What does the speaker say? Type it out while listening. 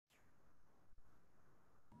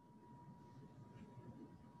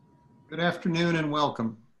Good afternoon and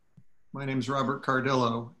welcome. My name is Robert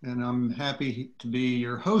Cardillo, and I'm happy to be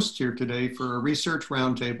your host here today for a research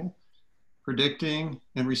roundtable, predicting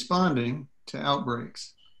and responding to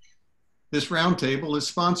outbreaks. This roundtable is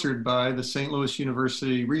sponsored by the St. Louis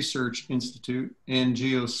University Research Institute and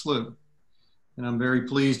GeoSLU. And I'm very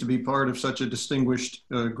pleased to be part of such a distinguished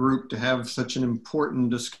group to have such an important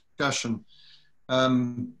discussion.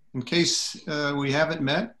 In case we haven't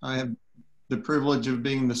met, I have the privilege of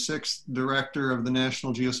being the 6th director of the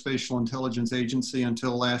National Geospatial Intelligence Agency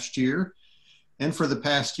until last year. And for the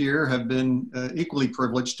past year have been equally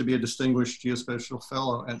privileged to be a distinguished geospatial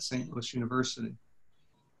fellow at St. Louis University.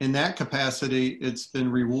 In that capacity, it's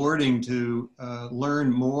been rewarding to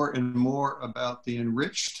learn more and more about the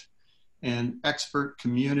enriched and expert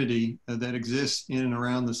community that exists in and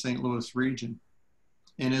around the St. Louis region.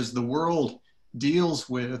 And as the world deals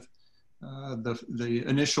with the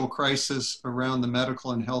initial crisis around the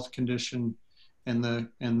medical and health condition and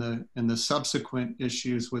the subsequent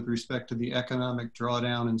issues with respect to the economic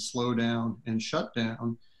drawdown and slowdown and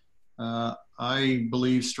shutdown, I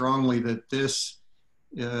believe strongly that this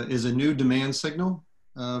is a new demand signal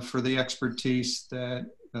for the expertise that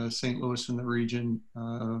St. Louis and the region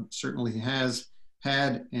certainly has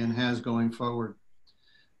had and has going forward.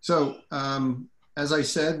 So, as I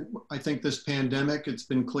said, I think this pandemic, it's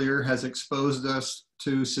been clear, has exposed us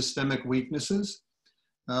to systemic weaknesses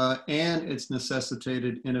and it's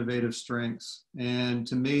necessitated innovative strengths. And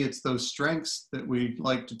to me, it's those strengths that we'd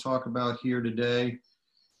like to talk about here today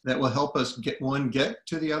that will help us get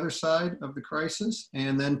to the other side of the crisis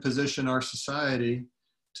and then position our society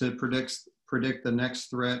to predict the next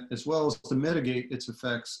threat, as well as to mitigate its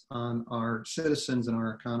effects on our citizens and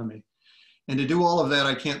our economy. And to do all of that,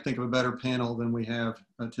 I can't think of a better panel than we have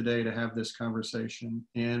today to have this conversation.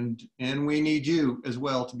 And we need you as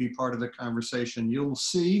well to be part of the conversation. You'll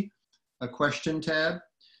see a question tab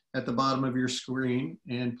at the bottom of your screen,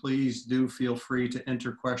 and please do feel free to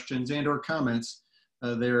enter questions and or comments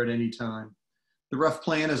there at any time. The rough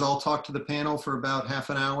plan is I'll talk to the panel for about half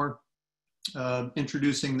an hour,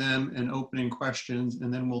 introducing them and opening questions,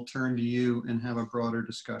 and then we'll turn to you and have a broader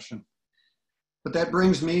discussion. But that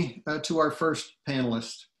brings me to our first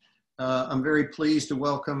panelist. I'm very pleased to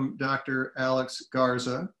welcome Dr. Alex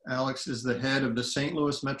Garza. Alex is the head of the St.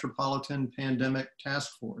 Louis Metropolitan Pandemic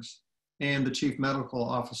Task Force and the Chief Medical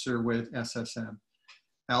Officer with SSM.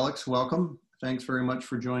 Alex, welcome. Thanks very much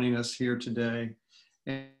for joining us here today.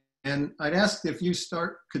 And I'd ask if you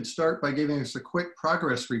could start by giving us a quick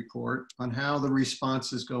progress report on how the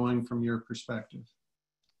response is going from your perspective.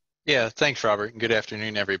 Yeah, thanks, Robert, and good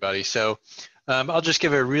afternoon, everybody. So I'll just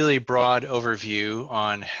give a really broad overview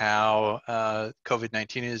on how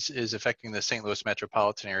COVID-19 is affecting the St. Louis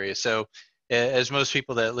metropolitan area. So as most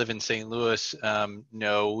people that live in St. Louis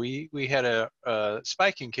know, we had a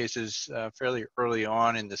spike in cases fairly early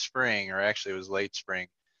on in the spring, or actually it was late spring,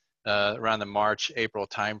 around the March-April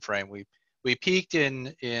timeframe. We peaked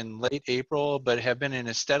in late April, but have been in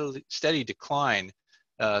a steady decline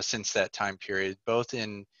since that time period, both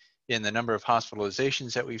in the number of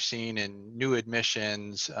hospitalizations that we've seen and new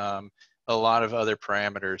admissions, a lot of other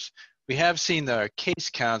parameters. We have seen the case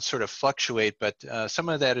counts sort of fluctuate, but some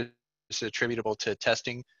of that is attributable to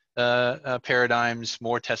testing paradigms,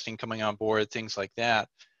 more testing coming on board, things like that.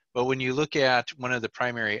 But when you look at one of the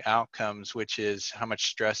primary outcomes, which is how much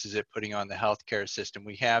stress is it putting on the healthcare system,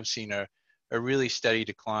 we have seen a really steady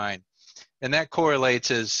decline. And that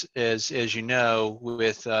correlates, as you know,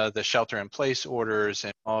 with the shelter-in-place orders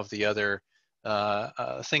and all of the other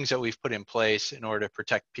things that we've put in place in order to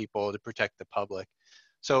protect people, to protect the public.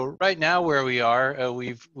 So right now, where we are,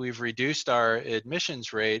 we've reduced our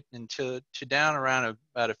admissions rate to down around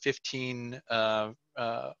about a 15 or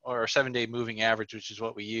a 7-day moving average, which is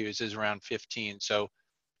what we use, is around 15. So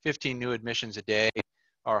 15 new admissions a day.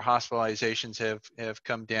 Our hospitalizations have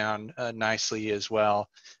come down nicely as well.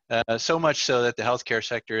 So much so that the healthcare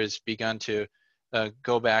sector has begun to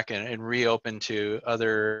go back and reopen to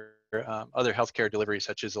other healthcare deliveries,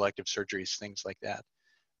 such as elective surgeries, things like that.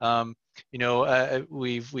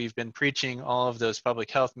 We've been preaching all of those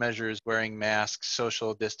public health measures, wearing masks,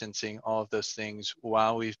 social distancing, all of those things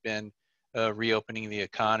while we've been reopening the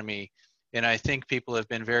economy. And I think people have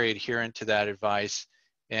been very adherent to that advice,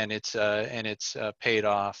 and it's paid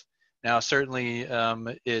off. Now, certainly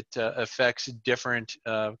it affects different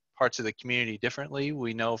parts of the community differently.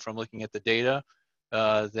 We know from looking at the data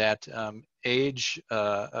that age,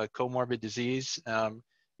 comorbid disease,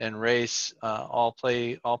 and race all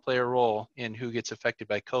play a role in who gets affected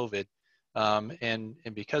by COVID. And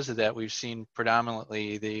because of that, we've seen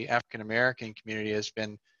predominantly the African American community has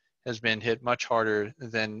been has been hit much harder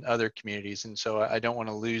than other communities. And so I don't want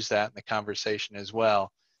to lose that in the conversation as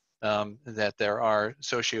well, that there are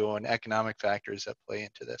socio and economic factors that play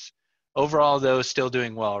into this. Overall, though, still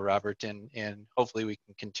doing well, Robert, and hopefully we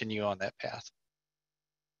can continue on that path.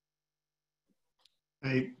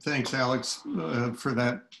 Hey, thanks, Alex, for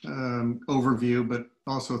that overview, but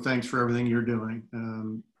also thanks for everything you're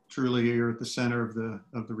doing. Truly, you're at the center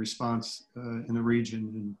of the response in the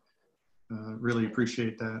region, and really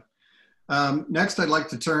appreciate that. Next, I'd like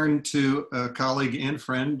to turn to a colleague and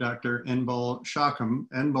friend, Dr. Enbal Shakam.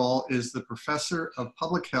 Enbal is the Professor of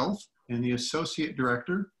Public Health and the Associate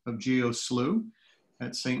Director of GeoSLU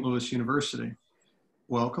at St. Louis University.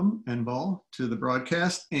 Welcome, Enbal, to the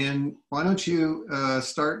broadcast. And why don't you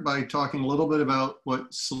start by talking a little bit about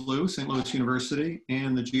what SLU, St. Louis University,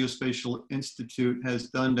 and the Geospatial Institute has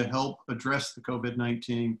done to help address the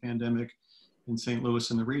COVID-19 pandemic in St.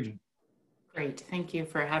 Louis and the region. Great, thank you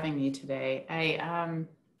for having me today.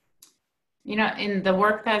 You know, in the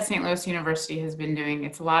work that St. Louis University has been doing,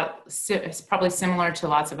 it's probably similar to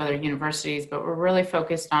lots of other universities, but we're really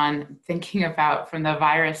focused on thinking about from the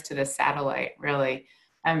virus to the satellite, really,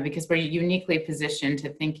 because we're uniquely positioned to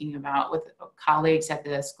thinking about with colleagues at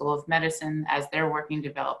the School of Medicine as they're working to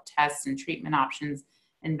develop tests and treatment options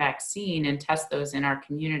and vaccine and test those in our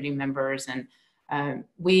community members. And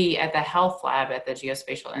we at the Health Lab at the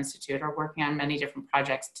Geospatial Institute are working on many different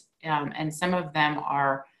projects, and some of them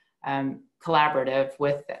are collaborative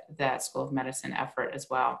with that School of Medicine effort as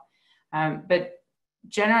well. But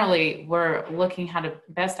generally, we're looking how to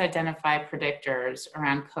best identify predictors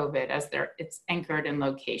around COVID as it's anchored in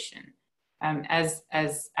location. As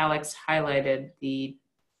Alex highlighted, the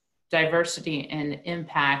diversity and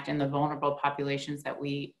impact in the vulnerable populations that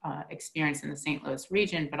we experience in the St. Louis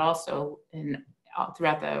region, but also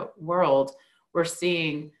throughout the world, we're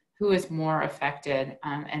seeing who is more affected,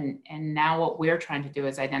 and now what we're trying to do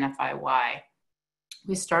is identify why.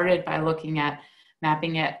 We started by looking at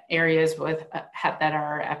mapping at areas that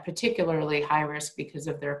are at particularly high risk because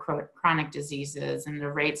of their chronic diseases and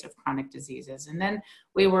the rates of chronic diseases. And then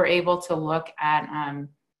we were able to look at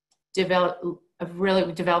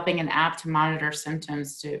really developing an app to monitor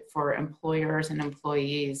symptoms for employers and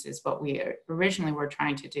employees is what we originally were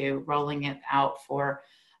trying to do, rolling it out for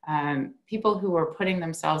people who are putting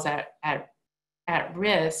themselves at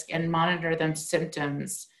risk and monitor them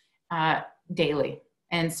symptoms daily.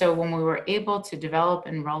 And so when we were able to develop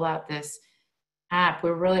and roll out this app,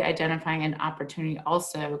 we're really identifying an opportunity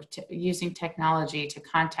also using technology to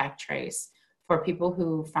contact trace for people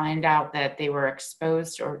who find out that they were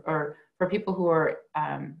exposed or for people who are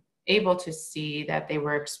able to see that they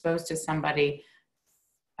were exposed to somebody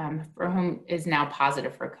for whom is now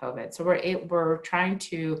positive for COVID. So we're trying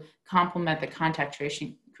to complement the contact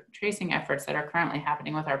tracing efforts that are currently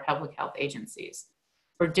happening with our public health agencies.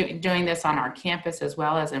 We're doing this on our campus as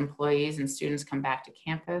well as employees and students come back to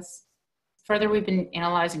campus. Further, we've been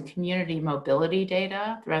analyzing community mobility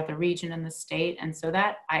data throughout the region and the state. And so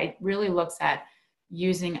that really looks at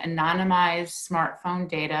using anonymized smartphone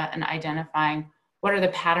data and identifying what are the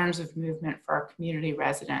patterns of movement for our community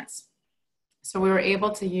residents. So we were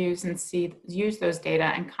able to use those data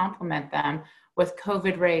and complement them with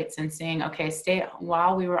COVID rates and seeing, okay,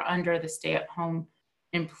 while we were under the stay-at-home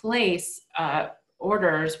in place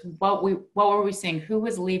orders, what were we seeing? Who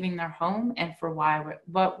was leaving their home and for why?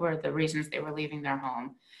 What were the reasons they were leaving their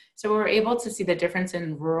home? So we were able to see the difference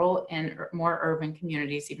in rural and more urban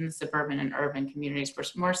communities. Even the suburban and urban communities were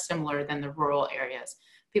more similar than the rural areas.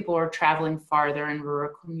 People were traveling farther in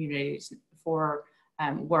rural communities for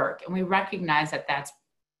work. And we recognize that that's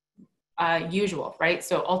usual, right?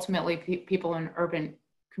 So ultimately people in urban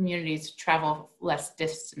communities travel less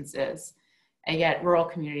distances, and yet rural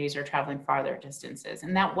communities are traveling farther distances.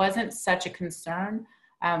 And that wasn't such a concern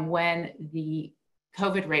when the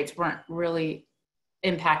COVID rates weren't really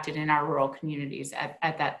impacted in our rural communities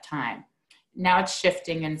at that time. Now it's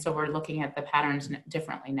shifting, and so we're looking at the patterns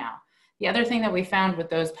differently now. The other thing that we found with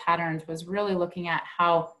those patterns was really looking at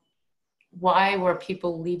why were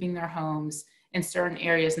people leaving their homes in certain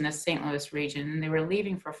areas in the St. Louis region, and they were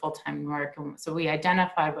leaving for full-time work. And so we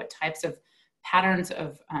identified what types of patterns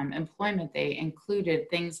of employment they included,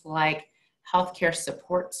 things like healthcare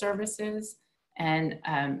support services and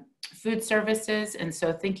food services. And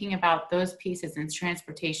so thinking about those pieces in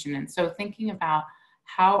transportation. And so thinking about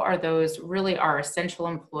how are those really our essential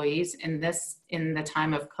employees in the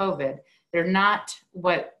time of COVID. They're not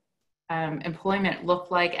what employment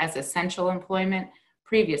looked like as essential employment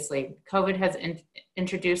previously. COVID has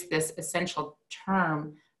introduced this essential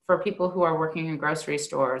term for people who are working in grocery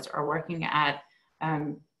stores or working at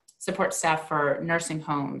support staff for nursing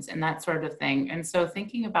homes and that sort of thing. And so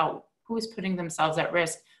thinking about who is putting themselves at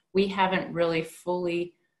risk, we haven't really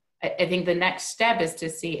fully, I think the next step is to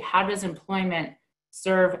see how does employment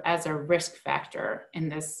serve as a risk factor in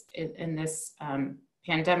this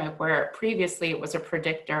pandemic, where previously it was a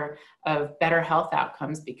predictor of better health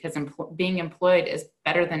outcomes because being employed is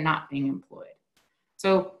better than not being employed.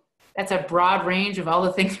 So that's a broad range of all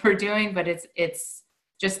the things we're doing, but it's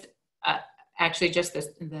just actually just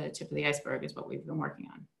the tip of the iceberg is what we've been working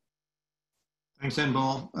on. Thanks,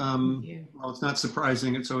 Enbal. Well, it's not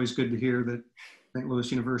surprising. It's always good to hear that St.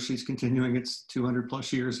 Louis University is continuing its 200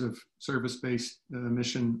 plus years of service-based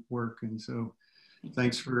mission work. And so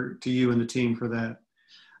thanks to you and the team for that.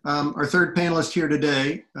 Our third panelist here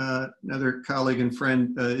today, another colleague and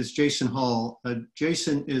friend, is Jason Hall.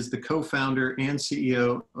 Jason is the co-founder and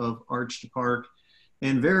CEO of Arch to Park,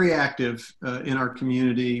 and very active in our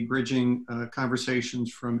community, bridging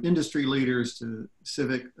conversations from industry leaders to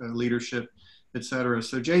civic leadership, et cetera.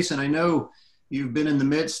 So Jason, I know you've been in the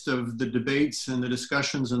midst of the debates and the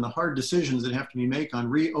discussions and the hard decisions that have to be made on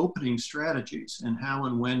reopening strategies and how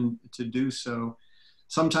and when to do so.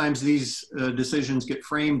 Sometimes these decisions get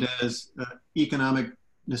framed as economic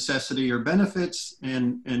necessity or benefits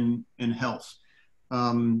and health.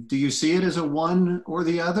 Do you see it as a one or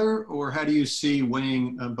the other, or how do you see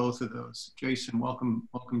weighing both of those? Jason, welcome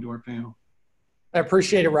to our panel. I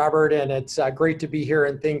appreciate it, Robert, and it's great to be here,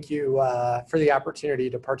 and thank you for the opportunity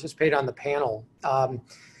to participate on the panel. I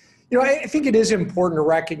think it is important to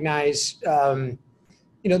recognize, the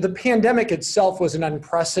pandemic itself was an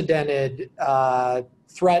unprecedented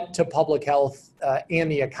threat to public health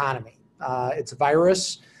and the economy. It's a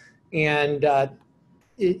virus, and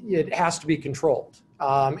it has to be controlled.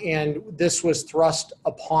 And this was thrust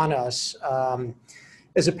upon us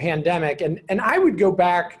as a pandemic. And I would go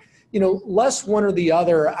back, less one or the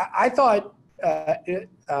other. I thought that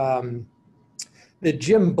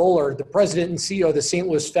Jim Bullard, the president and CEO of the St.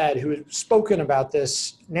 Louis Fed, who had spoken about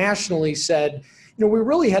this nationally, said, we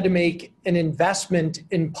really had to make an investment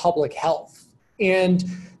in public health. And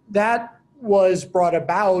that was brought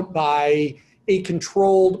about by a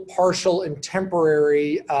controlled, partial, and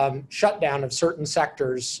temporary shutdown of certain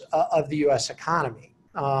sectors of the U.S. economy.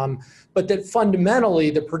 But that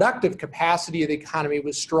fundamentally the productive capacity of the economy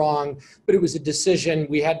was strong, but it was a decision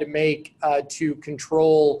we had to make to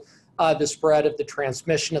control the spread of the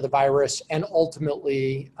transmission of the virus and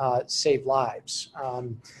ultimately save lives.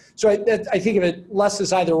 So I think of it less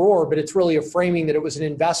as either or, but it's really a framing that it was an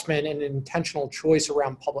investment and an intentional choice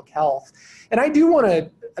around public health. And I do want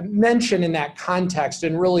to mention in that context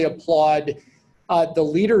and really applaud the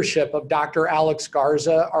leadership of Dr. Alex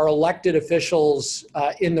Garza, our elected officials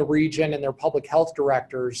in the region and their public health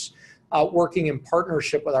directors working in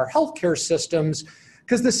partnership with our healthcare systems,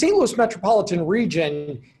 because the St. Louis metropolitan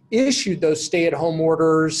region issued those stay-at-home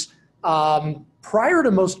orders prior to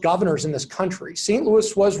most governors in this country. St.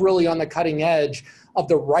 Louis was really on the cutting edge of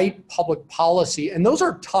the right public policy, and those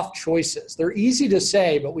are tough choices. They're easy to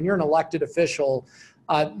say, but when you're an elected official,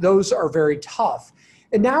 those are very tough.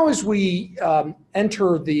 And now as we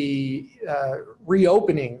enter the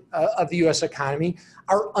reopening of the U.S. economy,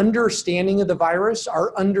 our understanding of the virus,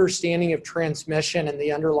 our understanding of transmission and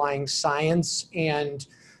the underlying science and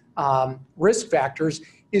risk factors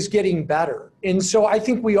is getting better. And so I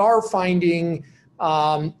think we are finding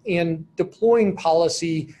and deploying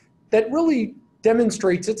policy that really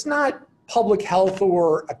demonstrates it's not public health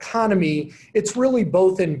or economy, it's really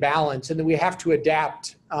both in balance, and that we have to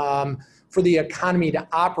adapt for the economy to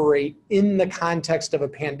operate in the context of a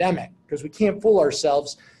pandemic, because we can't fool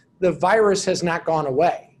ourselves. The virus has not gone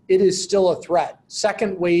away. It is still a threat.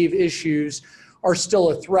 Second wave issues are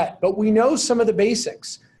still a threat, but we know some of the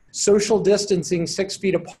basics. Social distancing 6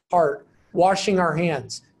 feet apart, washing our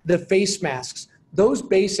hands, the face masks, those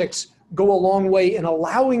basics go a long way in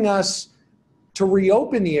allowing us to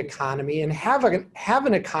reopen the economy and have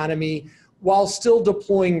an economy while still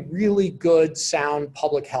deploying really good, sound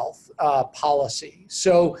public health policy.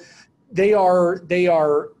 So they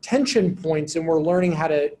are tension points, and we're learning how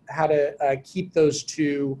to keep those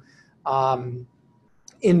two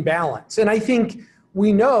in balance. And I think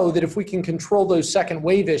we know that if we can control those second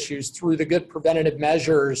wave issues through the good preventative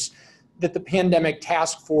measures that the pandemic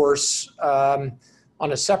task force on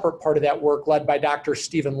a separate part of that work led by Dr.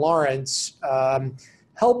 Stephen Lawrence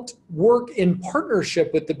helped work in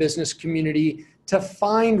partnership with the business community to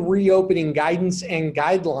find reopening guidance and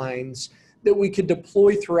guidelines that we could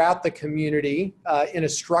deploy throughout the community in a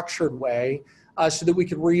structured way so that we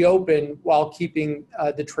could reopen while keeping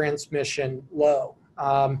the transmission low.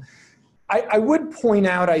 I would point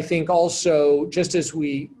out, I think also, just as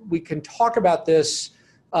we can talk about this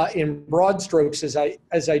in broad strokes as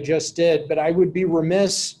I just did, but I would be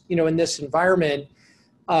remiss, in this environment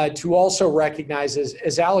to also recognize,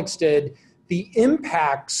 as Alex did, the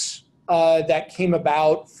impacts that came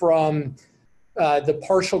about from the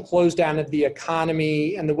partial close down of the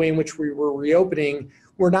economy and the way in which we were reopening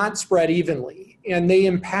were not spread evenly. And they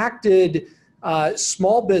impacted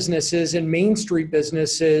small businesses and Main Street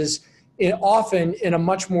businesses often in a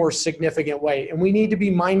much more significant way. And we need to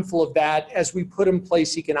be mindful of that as we put in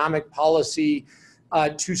place economic policy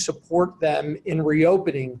to support them in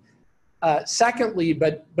reopening. Secondly,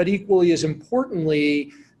 but equally as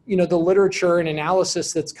importantly, the literature and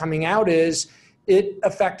analysis that's coming out is it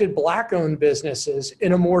affected Black-owned businesses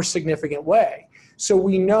in a more significant way. So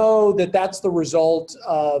we know that that's the result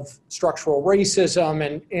of structural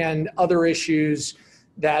racism and other issues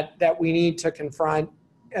that we need to confront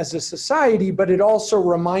as a society, but it also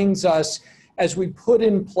reminds us, as we put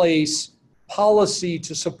in place policy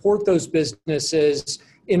to support those businesses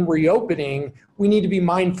in reopening, we need to be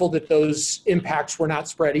mindful that those impacts were not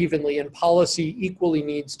spread evenly, and policy equally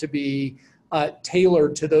needs to be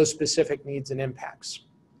tailored to those specific needs and impacts.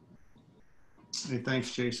 Hey,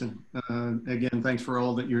 thanks, Jason. Again, thanks for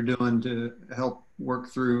all that you're doing to help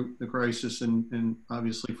work through the crisis, and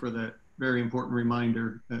obviously for that very important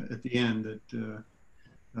reminder at the end that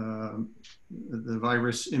the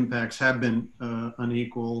virus impacts have been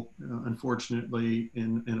unequal, unfortunately,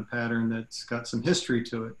 in a pattern that's got some history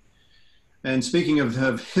to it. And speaking of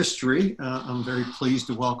history, I'm very pleased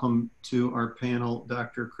to welcome to our panel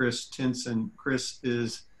Dr. Chris Tinson. Chris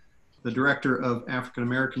is the Director of African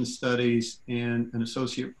American Studies and an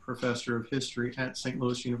Associate Professor of History at St.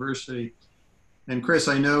 Louis University. And Chris,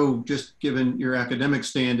 I know, just given your academic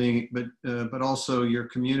standing, but also your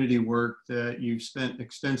community work, that you've spent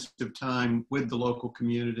extensive time with the local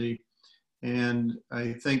community. And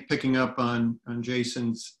I think picking up on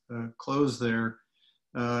Jason's close there,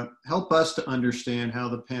 help us to understand how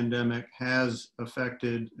the pandemic has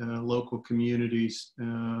affected local communities,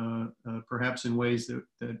 perhaps in ways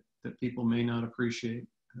that people may not appreciate.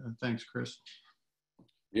 Thanks, Chris.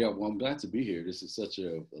 Yeah, well, I'm glad to be here. This is such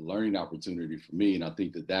a learning opportunity for me, and I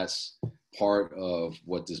think that that's part of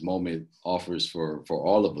what this moment offers for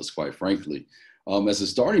all of us, quite frankly. As a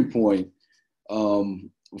starting point,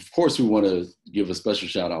 of course, we want to give a special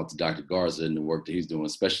shout out to Dr. Garza and the work that he's doing,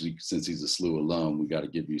 especially since he's a SLU alum. We got to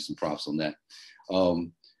give you some props on that.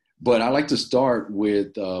 But I like to start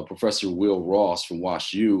with Professor Will Ross from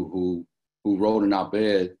WashU, who wrote an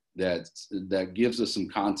op-ed that gives us some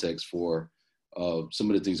context for some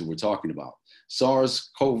of the things that we're talking about.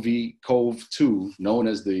 SARS-CoV-2, known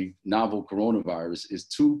as the novel coronavirus, is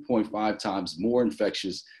 2.5 times more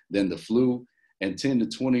infectious than the flu and 10 to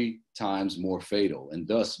 20 times more fatal, and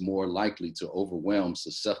thus more likely to overwhelm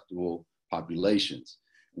susceptible populations.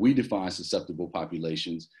 We define susceptible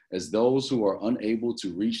populations as those who are unable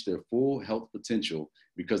to reach their full health potential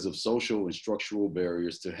because of social and structural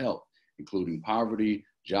barriers to health, including poverty,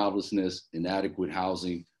 joblessness, inadequate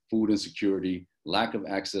housing, food insecurity, lack of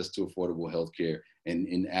access to affordable health care, and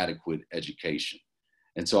inadequate education.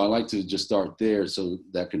 And so I like to just start there so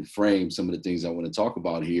that can frame some of the things I want to talk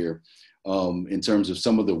about here in terms of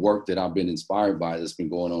some of the work that I've been inspired by that's been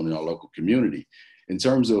going on in our local community. In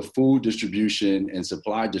terms of food distribution and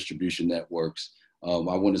supply distribution networks,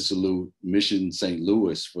 I want to salute Mission St.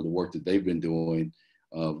 Louis for the work that they've been doing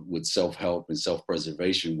with self-help and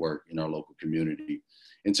self-preservation work in our local community.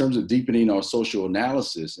 In terms of deepening our social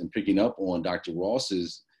analysis and picking up on Dr.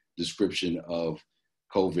 Ross's description of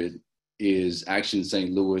COVID is Action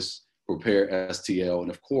St. Louis, Prepare STL,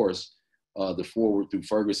 and of course, the Forward Through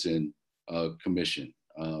Ferguson Commission.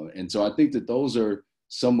 And so I think that those are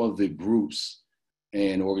some of the groups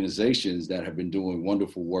and organizations that have been doing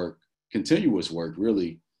wonderful work, continuous work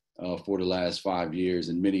really, for the last 5 years,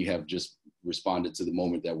 and many have just responded to the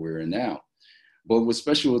moment that we're in now. But with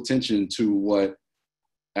special attention to what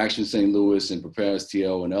Action St. Louis and Prepare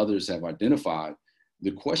STL and others have identified,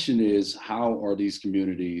 the question is, how are these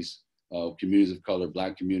communities, communities of color,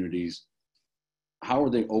 Black communities, how are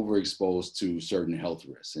they overexposed to certain health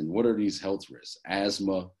risks? And what are these health risks?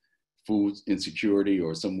 Asthma, food insecurity,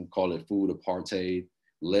 or some would call it food apartheid,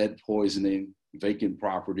 lead poisoning, vacant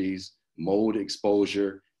properties, mold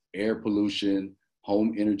exposure, air pollution,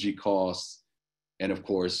 home energy costs, and of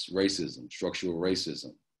course, racism, structural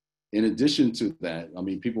racism. In addition to that, I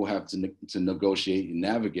mean, people have to negotiate and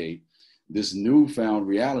navigate this newfound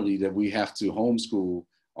reality that we have to homeschool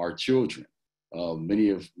our children.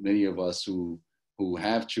 Many of us who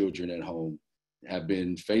have children at home have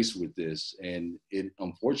been faced with this, and it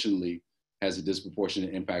unfortunately has a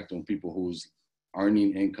disproportionate impact on people whose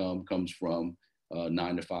earning income comes from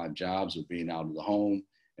 9-to-5 jobs or being out of the home.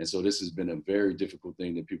 And so this has been a very difficult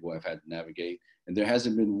thing that people have had to navigate. And there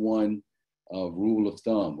hasn't been one rule of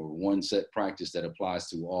thumb or one set practice that applies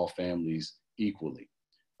to all families equally.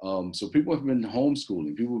 So people have been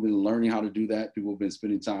homeschooling. People have been learning how to do that. People have been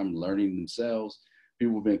spending time learning themselves.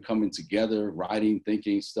 People have been coming together, writing,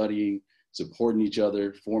 thinking, studying, supporting each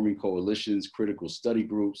other, forming coalitions, critical study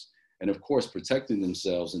groups, and of course, protecting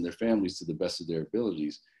themselves and their families to the best of their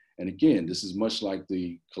abilities. And again, this is much like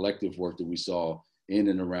the collective work that we saw in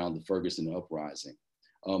and around the Ferguson uprising.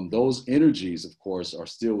 Those energies, of course, are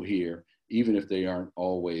still here, even if they aren't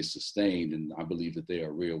always sustained. And I believe that they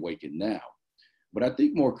are reawakened now. But I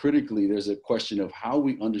think more critically, there's a question of how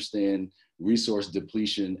we understand resource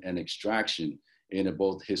depletion and extraction in a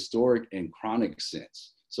both historic and chronic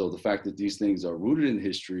sense. So the fact that these things are rooted in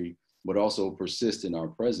history, but also persist in our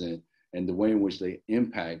present, and the way in which they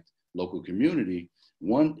impact local community.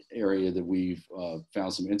 One area that we've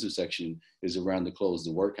found some intersection is around the Close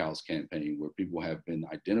the Workhouse campaign, where people have been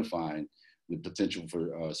identifying the potential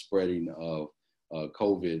for spreading of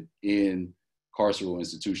COVID in carceral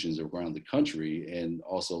institutions around the country, and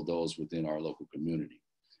also those within our local community.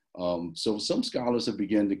 So some scholars have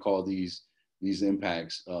begun to call these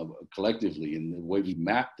impacts collectively, and the way we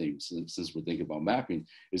map things, since we're thinking about mapping,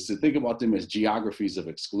 is to think about them as geographies of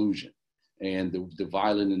exclusion. And the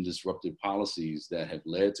violent and disruptive policies that have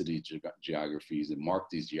led to these geographies and mark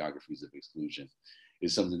these geographies of exclusion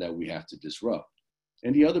is something that we have to disrupt.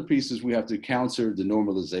 And the other piece is we have to counter the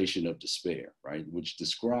normalization of despair, right? Which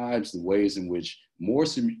describes the ways in which more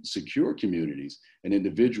secure communities and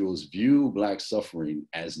individuals view Black suffering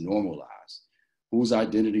as normalized, whose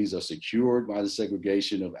identities are secured by the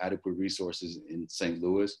segregation of adequate resources in St.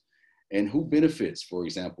 Louis, and who benefits, for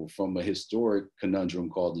example, from a historic conundrum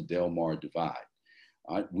called the Del Mar Divide.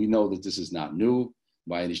 We know that this is not new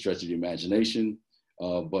by any stretch of the imagination,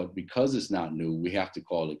 but because it's not new, we have to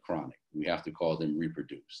call it chronic. We have to call them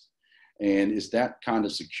reproduced. And it's that kind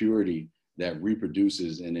of security that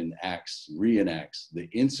reproduces and reenacts the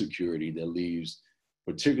insecurity that leaves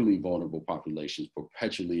particularly vulnerable populations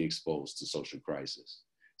perpetually exposed to social crisis.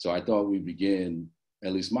 So I thought we'd begin,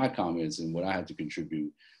 at least my comments and what I have to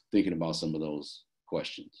contribute, thinking about some of those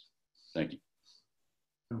questions. Thank you.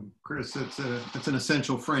 Chris, it's an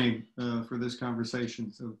essential frame for this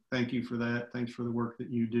conversation. So thank you for that. Thanks for the work that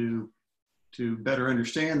you do to better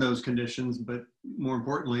understand those conditions, but more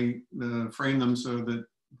importantly, frame them so that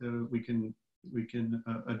we can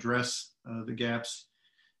address the gaps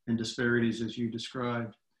and disparities as you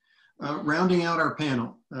described. Rounding out our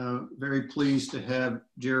panel, very pleased to have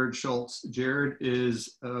Jared Schultz. Jared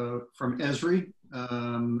is from Esri,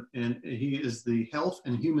 and he is the Health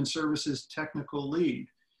and Human Services Technical Lead.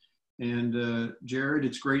 And Jared,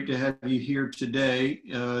 it's great to have you here today.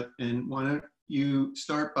 And why don't you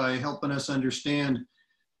start by helping us understand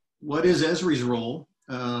what is Esri's role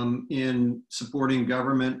in supporting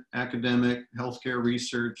government, academic, healthcare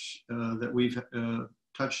research that we've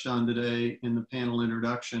touched on today in the panel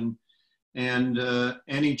introduction, and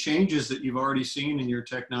any changes that you've already seen in your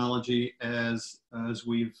technology as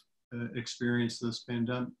we've experienced this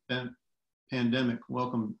pandemic.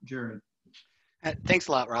 Welcome, Jared. Thanks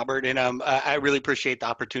a lot, Robert. And I really appreciate the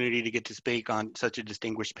opportunity to get to speak on such a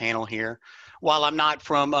distinguished panel here. While I'm not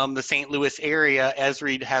from the St. Louis area,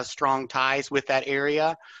 Esri has strong ties with that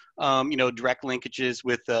area. Direct linkages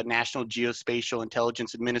with the National Geospatial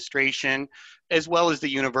Intelligence Administration, as well as the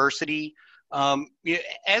university.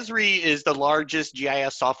 Esri is the largest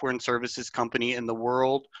GIS software and services company in the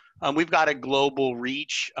world. We've got a global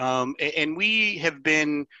reach, and we have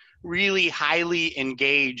been really highly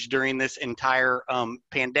engaged during this entire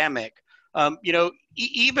pandemic.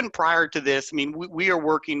 Even prior to this, I mean, we are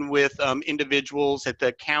working with individuals at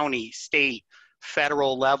the county, state,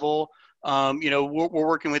 federal level. We're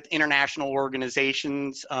working with international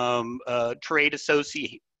organizations, trade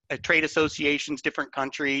associations, different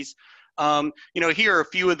countries. Here are a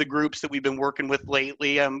few of the groups that we've been working with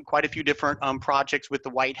lately. Quite a few different projects with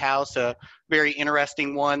the White House. A very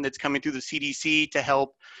interesting one that's coming through the CDC to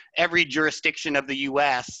help every jurisdiction of the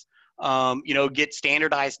U.S. Get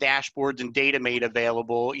standardized dashboards and data made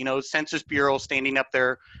available. Census Bureau standing up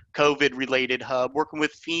their COVID-related hub, working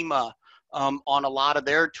with FEMA on a lot of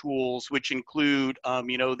their tools, which include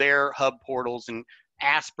their hub portals, and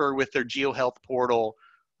ASPR with their GeoHealth portal.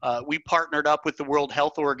 We partnered up with the World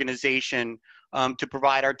Health Organization to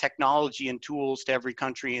provide our technology and tools to every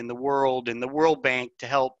country in the world, and the World Bank to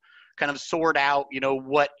help kind of sort out,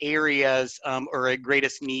 what areas are at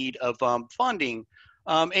greatest need of funding.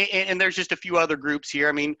 And there's just a few other groups here.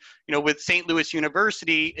 I mean, you know, with St. Louis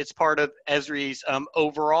University, it's part of Esri's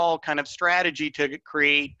overall kind of strategy to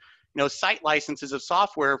create, you know, site licenses of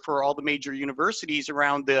software for all the major universities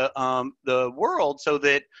around the world, so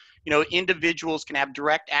that, you know, individuals can have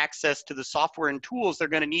direct access to the software and tools they're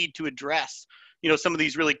going to need to address, you know, some of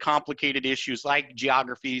these really complicated issues like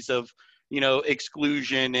geographies of, you know,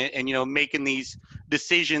 exclusion and you know, making these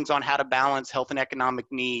decisions on how to balance health and economic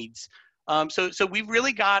needs. So we've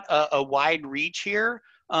really got a wide reach here,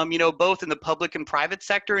 you know, both in the public and private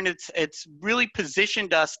sector, and it's really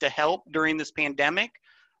positioned us to help during this pandemic.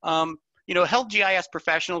 You know, health GIS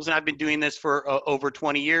professionals, and I've been doing this for over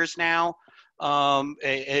 20 years now,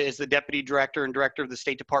 as the deputy director and director of the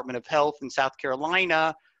State Department of Health in South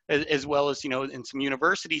Carolina, as well as, you know, in some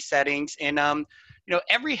university settings. And, you know,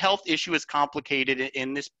 every health issue is complicated,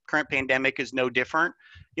 and this current pandemic is no different.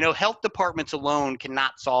 You know, health departments alone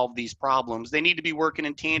cannot solve these problems. They need to be working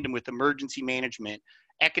in tandem with emergency management,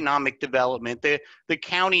 economic development. The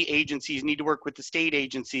county agencies need to work with the state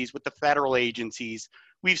agencies, with the federal agencies.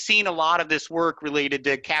 We've seen a lot of this work related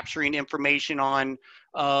to capturing information on,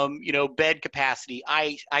 you know, bed capacity,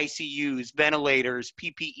 ICUs, ventilators,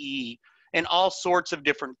 PPE, and all sorts of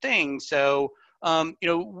different things. So, you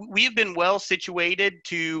know, we have been well situated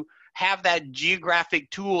to have that geographic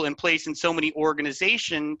tool in place in so many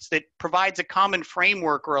organizations that provides a common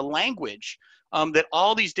framework or a language that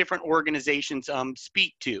all these different organizations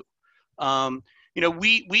speak to. You know,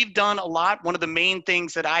 we've done a lot. One of the main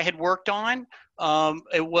things that I had worked on,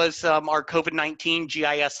 it was our COVID-19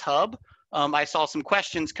 GIS hub. I saw some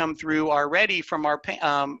questions come through already from our,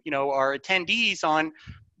 you know, our attendees on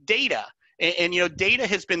data. And, you know, data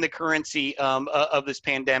has been the currency of this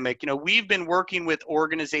pandemic. You know, we've been working with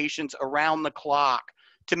organizations around the clock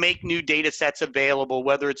to make new data sets available,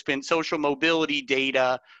 whether it's been social mobility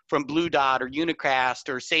data from Blue Dot or Unicast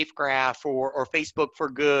or SafeGraph or Facebook for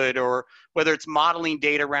Good, or whether it's modeling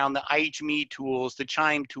data around the IHME tools, the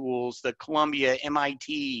Chime tools, the Columbia,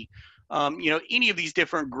 MIT, you know, any of these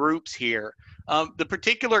different groups here. The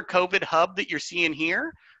particular COVID hub that you're seeing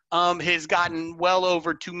here has gotten well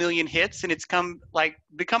over 2 million hits, and it's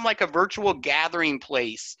become like a virtual gathering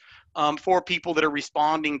place for people that are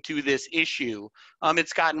responding to this issue.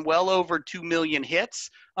 It's gotten well over 2 million hits,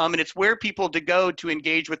 and it's where people to go to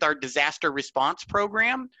engage with our disaster response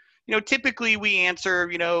program. You know, typically we answer,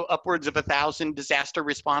 you know, upwards of 1,000 disaster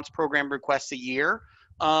response program requests a year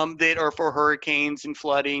that are for hurricanes and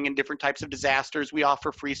flooding and different types of disasters. We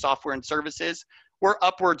offer free software and services. We're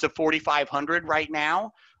upwards of 4,500 right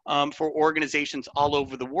now for organizations all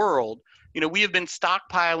over the world. You know, we have been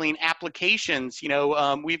stockpiling applications. You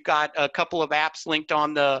know, we've got a couple of apps linked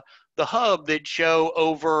on the hub that show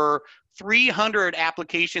over 300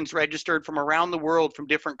 applications registered from around the world from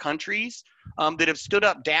different countries that have stood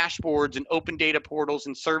up dashboards and open data portals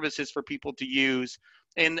and services for people to use.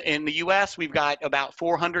 In the US, we've got about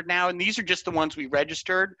 400 now, and these are just the ones we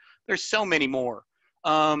registered. There's so many more.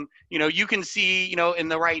 You know, you can see, you know, in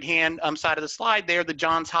the right-hand side of the slide there, the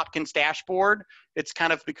Johns Hopkins dashboard. It's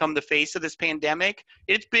kind of become the face of this pandemic.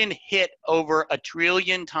 It's been hit over 1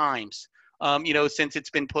 trillion times, you know, since it's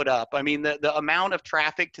been put up. I mean, the amount of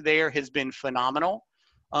traffic to there has been phenomenal.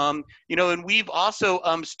 You know, and we've also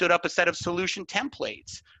stood up a set of solution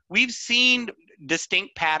templates. We've seen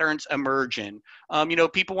distinct patterns emerging. You know,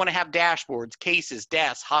 people want to have dashboards, cases,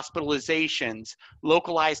 deaths, hospitalizations,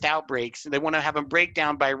 localized outbreaks. They want to have a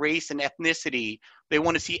breakdown by race and ethnicity. They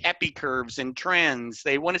want to see epi curves and trends.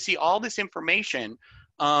 They want to see all this information.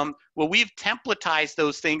 Well, we've templatized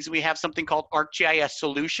those things. We have something called ArcGIS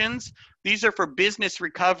Solutions. These are for business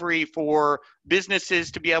recovery, for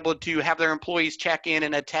businesses to be able to have their employees check in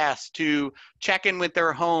and attest, to check in with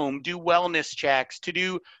their home, do wellness checks, to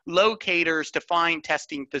do locators to find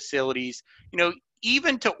testing facilities, you know,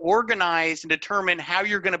 even to organize and determine how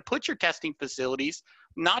you're going to put your testing facilities,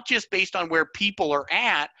 not just based on where people are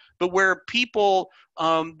at, but where people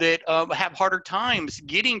that have harder times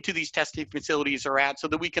getting to these testing facilities are at, so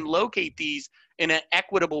that we can locate these in an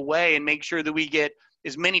equitable way and make sure that we get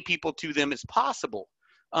as many people to them as possible.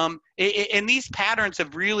 And these patterns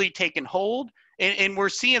have really taken hold, and we're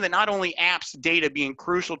seeing that not only apps data being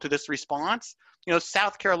crucial to this response. You know,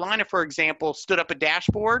 South Carolina, for example, stood up a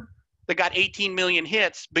dashboard that got 18 million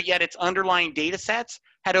hits, but yet its underlying data sets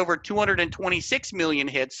had over 226 million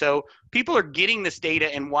hits. So people are getting this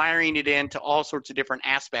data and wiring it into all sorts of different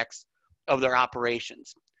aspects of their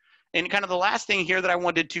operations. And kind of the last thing here that I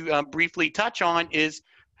wanted to briefly touch on is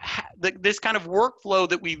this kind of workflow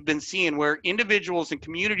that we've been seeing, where individuals and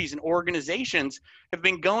communities and organizations have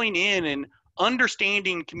been going in and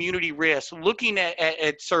understanding community risk, looking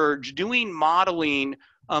at surge, doing modeling,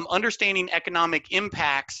 understanding economic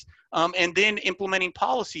impacts, and then implementing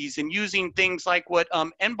policies and using things like what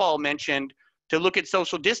Enbal mentioned to look at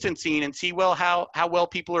social distancing and see, well, how well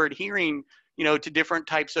people are adhering, to different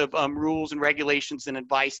types of rules and regulations and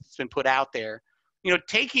advice that's been put out there.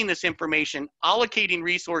 Taking this information, allocating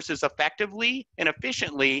resources effectively and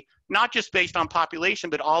efficiently, not just based on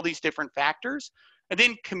population, but all these different factors, and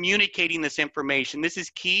then communicating this information. This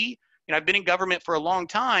is key. I've been in government for a long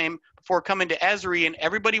time before coming to Esri, and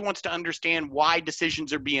everybody wants to understand why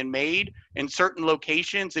decisions are being made in certain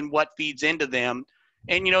locations and what feeds into them.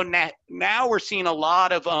 And now we're seeing a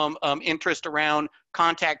lot of interest around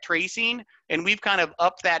contact tracing, and we've kind of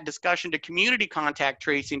upped that discussion to community contact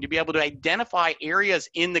tracing to be able to identify areas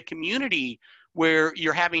in the community where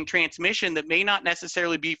you're having transmission that may not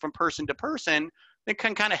necessarily be from person to person, that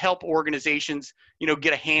can kind of help organizations,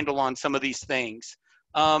 get a handle on some of these things.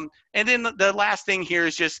 And then the last thing here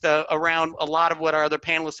is just around a lot of what our other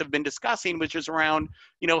panelists have been discussing, which is around,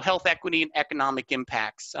 health equity and economic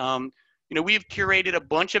impacts. We've curated a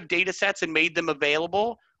bunch of data sets and made them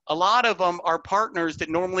available. A lot of them are partners that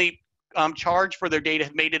normally charge for their data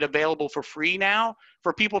have made it available for free now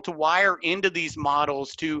for people to wire into these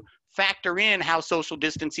models to factor in how social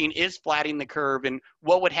distancing is flattening the curve and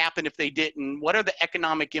what would happen if they didn't, what are the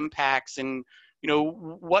economic impacts, and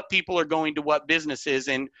what people are going to what businesses.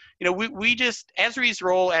 And we just, Esri's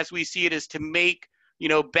role as we see it is to make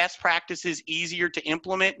best practices easier to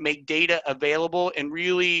implement, make data available, and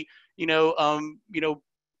really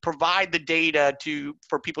provide the data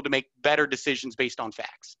for people to make better decisions based on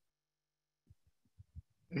facts.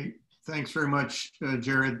 Hey, thanks very much,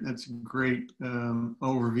 Jared. That's a great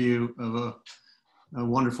overview of a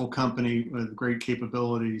wonderful company with great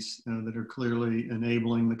capabilities that are clearly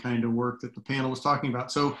enabling the kind of work that the panel was talking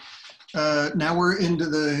about. So now we're into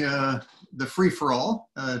the free-for-all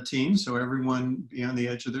team, so everyone be on the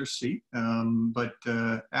edge of their seat. But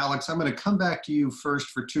Alex, I'm going to come back to you first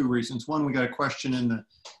for two reasons. One, we got a question in the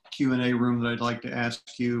Q&A room that I'd like to ask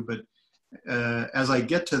you, but as I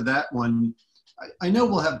get to that one, I know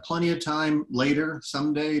we'll have plenty of time later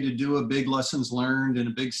someday to do a big lessons learned and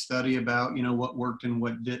a big study about, what worked and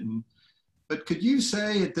what didn't. But could you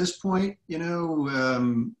say at this point, is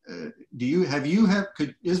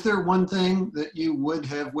there one thing that you would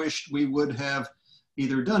have wished we would have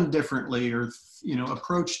either done differently or,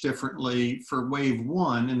 approached differently for wave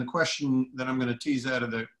one? And the question that I'm going to tease out of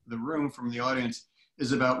the room from the audience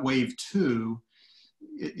is about wave two.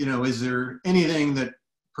 Is there anything that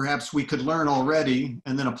perhaps we could learn already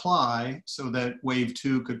and then apply so that wave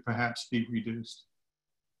two could perhaps be reduced?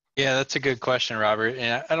 Yeah, that's a good question, Robert.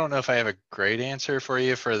 And I don't know if I have a great answer for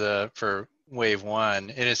you for wave one.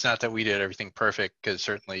 And it's not that we did everything perfect, because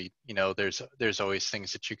certainly, there's always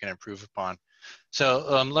things that you can improve upon.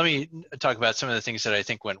 So let me talk about some of the things that I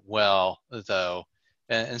think went well, though.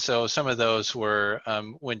 And so some of those were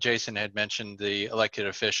when Jason had mentioned the elected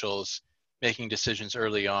officials making decisions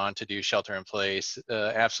early on to do shelter in place,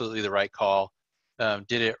 absolutely the right call.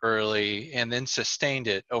 Did it early and then sustained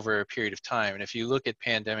it over a period of time. And if you look at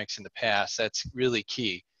pandemics in the past, that's really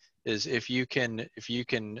key. Is if you can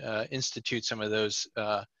institute some of those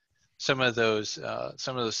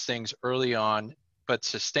things early on, but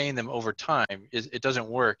sustain them over time. It doesn't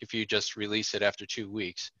work if you just release it after 2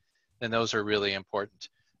 weeks. And those are really important.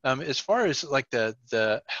 As far as like the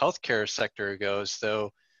healthcare sector goes,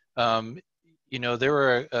 though. There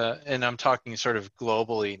were, and I'm talking sort of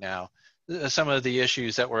globally now, some of the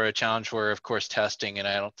issues that were a challenge were, of course, testing, and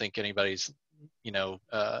I don't think anybody's,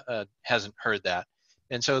 hasn't heard that.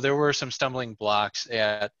 And so there were some stumbling blocks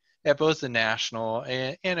at both the national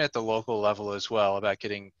and at the local level as well about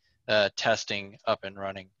getting testing up and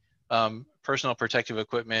running. Personal protective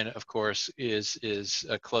equipment, of course, is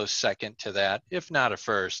a close second to that, if not a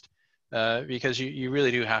first, because you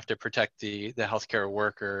really do have to protect the healthcare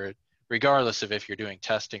worker, regardless of if you're doing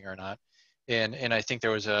testing or not. And I think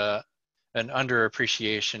there was an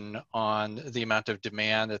underappreciation on the amount of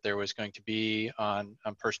demand that there was going to be on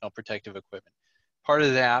personal protective equipment. Part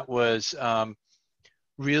of that was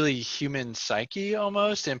really human psyche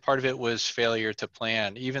almost, and part of it was failure to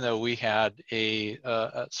plan. Even though we had a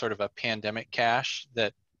sort of a pandemic cache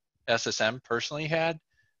that SSM personally had,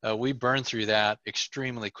 we burned through that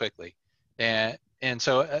extremely quickly. And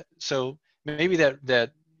so maybe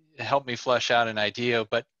that helped me flesh out an idea,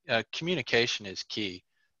 but communication is key.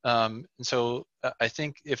 And so I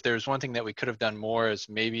think if there's one thing that we could have done more is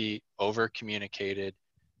maybe over communicated,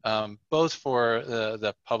 both for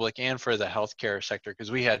the public and for the healthcare sector,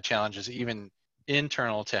 because we had challenges even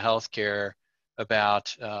internal to healthcare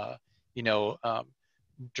about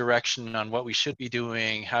direction on what we should be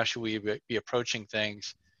doing, how should we be approaching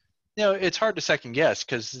things. It's hard to second guess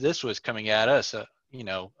because this was coming at us,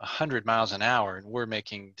 100 miles an hour, and we're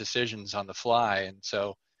making decisions on the fly. And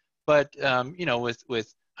so, but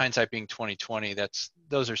with hindsight being 2020,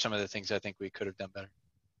 those are some of the things I think we could have done better.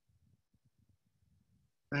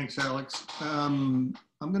 Thanks, Alex. I'm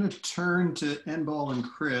going to turn to Enbal and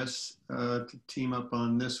Chris to team up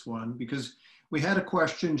on this one, because we had a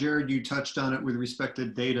question, Jared, you touched on it with respect to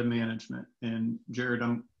data management. And Jared,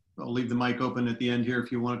 I'll leave the mic open at the end here if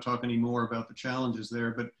you want to talk any more about the challenges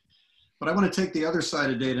there. But I want to take the other side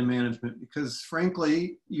of data management, because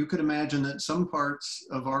frankly, you could imagine that some parts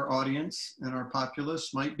of our audience and our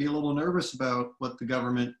populace might be a little nervous about what the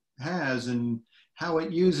government has and how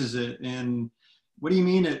it uses it. And what do you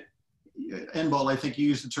mean it, Enbal, I think you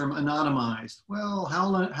used the term anonymized. Well,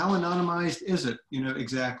 how anonymized is it,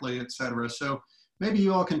 exactly, et cetera. So maybe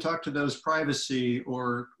you all can talk to those privacy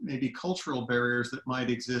or maybe cultural barriers that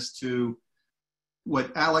might exist to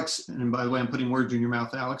what Alex, and by the way, I'm putting words in your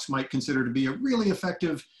mouth, Alex, might consider to be a really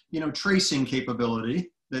effective, tracing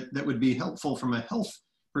capability that would be helpful from a health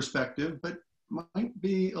perspective, but might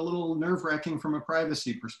be a little nerve-wracking from a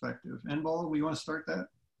privacy perspective. Enbal, you want to start that?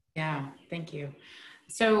 Yeah, thank you.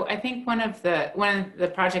 So I think one of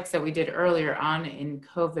the projects that we did earlier on in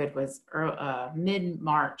COVID was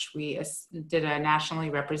mid-March. We did a nationally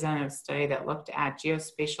representative study that looked at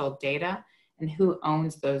geospatial data and who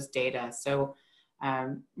owns those data. So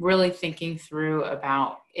really thinking through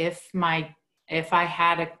about if I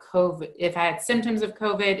had symptoms of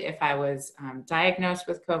COVID, if I was diagnosed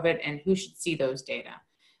with COVID, and who should see those data.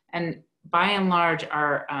 And by and large,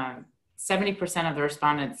 our 70% of the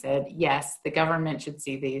respondents said, yes, the government should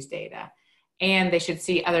see these data, and they should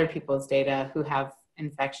see other people's data who have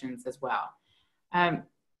infections as well. And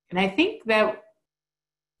I think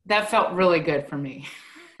that felt really good for me,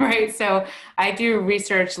 right? So I do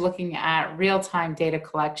research looking at real-time data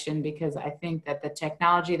collection, because I think that the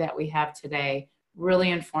technology that we have today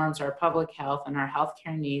really informs our public health and our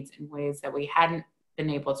healthcare needs in ways that we hadn't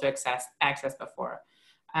been able to access before.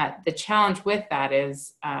 The challenge with that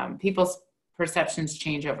is people's perceptions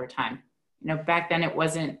change over time. Back then it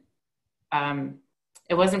wasn't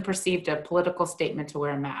perceived a political statement to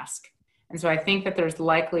wear a mask. And so I think that there's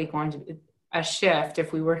likely going to be a shift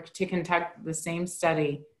if we were to conduct the same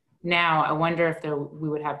study now. I wonder if we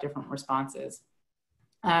would have different responses.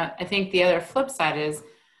 I think the other flip side is,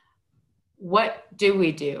 what do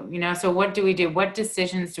we do? So what do we do? What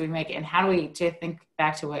decisions do we make? And how do we, to think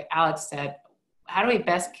back to what Alex said, how do we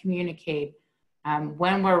best communicate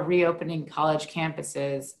when we're reopening college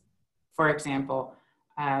campuses, for example?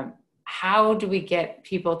 How do we get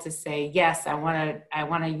people to say, yes, I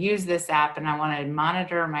want to use this app, and I want to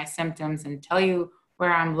monitor my symptoms and tell you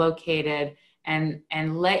where I'm located, and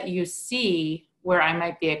let you see where I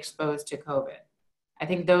might be exposed to COVID? I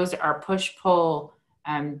think those are push-pull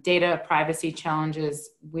data privacy challenges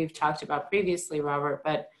we've talked about previously, Robert,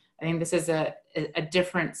 but I think this is a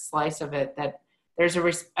different slice of it, that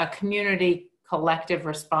there's a community collective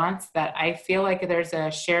response that I feel like there's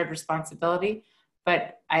a shared responsibility,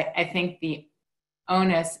 but I think the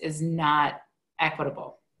onus is not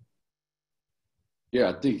equitable.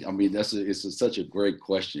 Yeah, it's such a great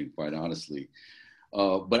question, quite honestly.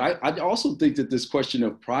 But I also think that this question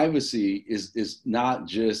of privacy is not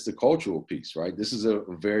just a cultural piece, right? This is a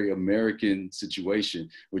very American situation,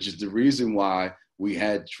 which is the reason why we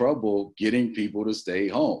had trouble getting people to stay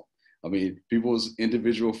home. People's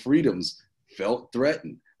individual freedoms felt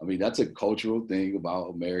threatened. That's a cultural thing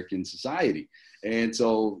about American society. And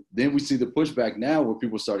so then we see the pushback now, where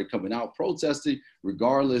people started coming out protesting,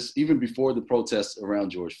 regardless. Even before the protests around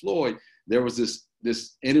George Floyd, there was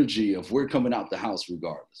this energy of, we're coming out the house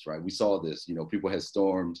regardless, right? We saw this, people had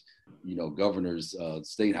stormed, governors,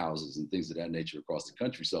 state houses and things of that nature across the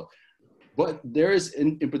country. So, but there is,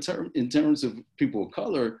 in terms of people of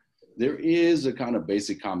color, there is a kind of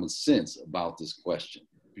basic common sense about this question,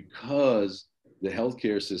 because the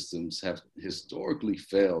healthcare systems have historically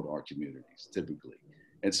failed our communities, typically.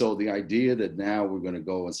 And so the idea that now we're going to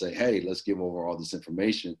go and say, hey, let's give over all this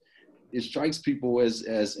information, it strikes people as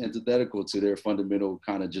antithetical to their fundamental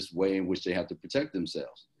kind of just way in which they have to protect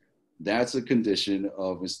themselves. That's a condition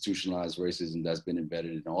of institutionalized racism that's been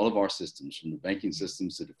embedded in all of our systems, from the banking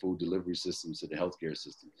systems to the food delivery systems to the healthcare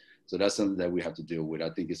system. So that's something that we have to deal with. I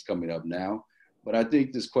think it's coming up now. But I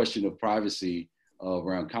think this question of privacy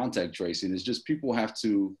around contact tracing is just, people have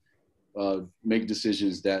to make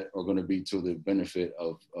decisions that are going to be to the benefit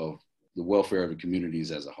of the welfare of the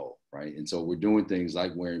communities as a whole, right? And so we're doing things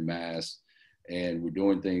like wearing masks, and we're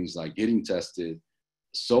doing things like getting tested,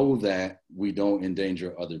 so that we don't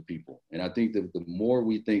endanger other people. And I think that the more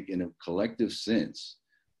we think in a collective sense,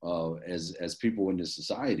 as people in this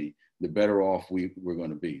society, the better off we're going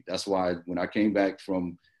to be. That's why when I came back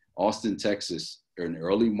from Austin, Texas in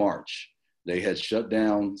early March, they had shut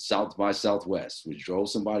down South by Southwest, which drove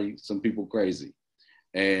some people crazy.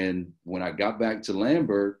 And when I got back to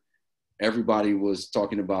Lambert, everybody was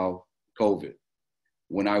talking about COVID.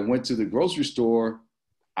 When I went to the grocery store,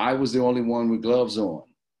 I was the only one with gloves on.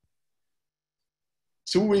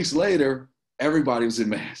 2 weeks later, everybody was in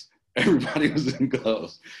masks. Everybody was in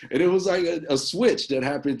gloves. And it was like a switch that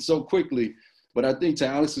happened so quickly. But I think to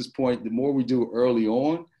Alex's point, the more we do early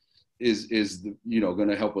on is going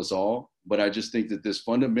to help us all. But I just think that this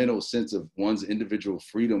fundamental sense of one's individual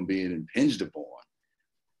freedom being impinged upon,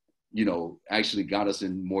 actually got us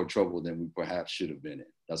in more trouble than we perhaps should have been in.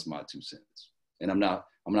 That's my 2 cents. And I'm not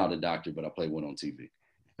a doctor, but I play one on TV.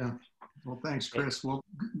 Yeah. Well, thanks, Chris. Well,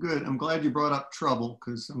 good. I'm glad you brought up trouble,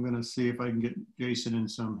 because I'm going to see if I can get Jason in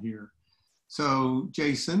some here. So,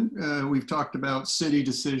 Jason, we've talked about city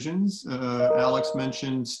decisions. Alex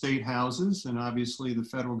mentioned state houses, and obviously the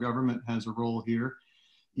federal government has a role here.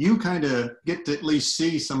 You kind of get to at least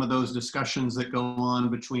see some of those discussions that go on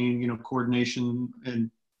between, coordination and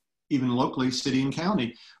even locally, city and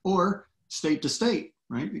county, or state to state,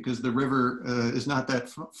 right? Because the river is not that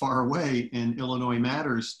far away, and Illinois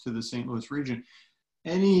matters to the St. Louis region.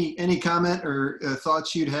 Any comment or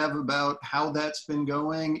thoughts you'd have about how that's been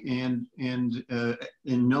going, and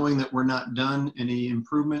in knowing that we're not done, any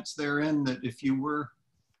improvements therein, that if you were,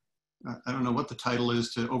 I don't know what the title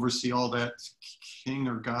is, to oversee all that, king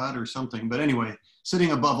or God or something, but anyway,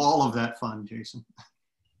 sitting above all of that fun, Jason.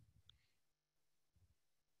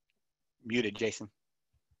 Muted, Jason.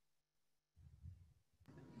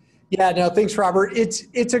 Yeah, no, thanks, Robert.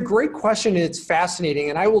 It's a great question. It's fascinating.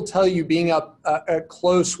 And I will tell you, being up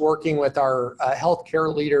close working with our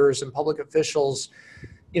healthcare leaders and public officials,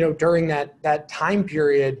 during that time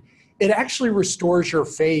period, it actually restores your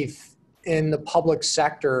faith in the public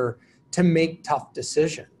sector to make tough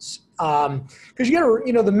decisions. Because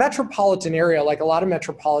the metropolitan area, like a lot of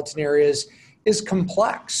metropolitan areas, is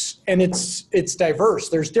complex and it's diverse.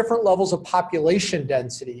 There's different levels of population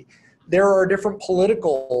density. There are different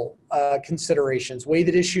political considerations, way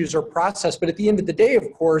that issues are processed. But at the end of the day,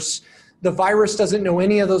 of course, the virus doesn't know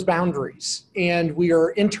any of those boundaries. And we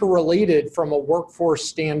are interrelated from a workforce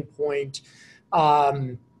standpoint,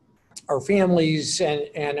 our families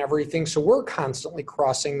and everything. So we're constantly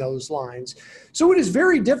crossing those lines. So it is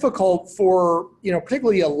very difficult for,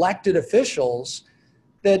 particularly elected officials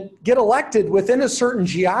that get elected within a certain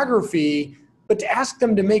geography, but to ask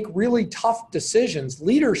them to make really tough decisions,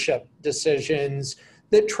 leadership decisions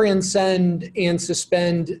that transcend and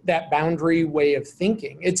suspend that boundary way of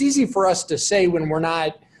thinking. It's easy for us to say when we're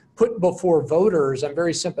not put before voters. I'm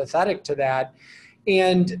very sympathetic to that.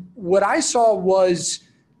 And what I saw was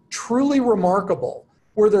truly remarkable.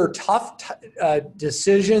 Were there tough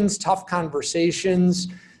decisions, tough conversations?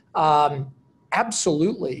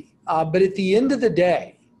 Absolutely. But at the end of the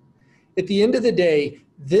day,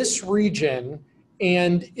 this region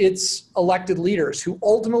and its elected leaders who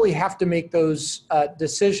ultimately have to make those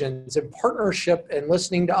decisions in partnership and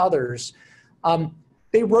listening to others,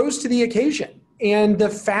 they rose to the occasion. And the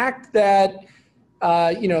fact that,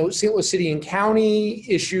 St. Louis City and County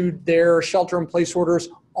issued their shelter-in-place orders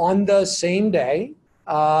on the same day,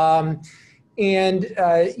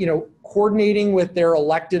 coordinating with their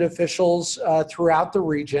elected officials throughout the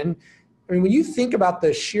region. I mean, when you think about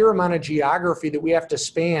the sheer amount of geography that we have to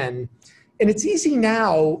span, and it's easy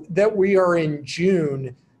now that we are in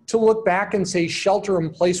June to look back and say shelter in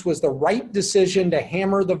place was the right decision to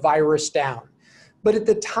hammer the virus down. But at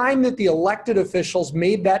the time that the elected officials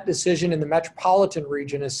made that decision in the metropolitan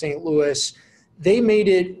region of St. Louis, they made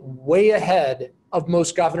it way ahead of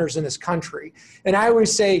most governors in this country. And I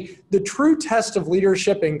always say the true test of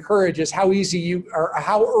leadership and courage is how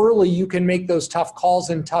early you can make those tough calls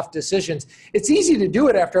and tough decisions. It's easy to do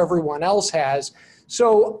it after everyone else has.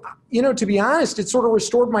 So, to be honest, it sort of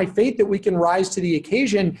restored my faith that we can rise to the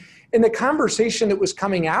occasion. And the conversation that was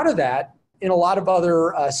coming out of that in a lot of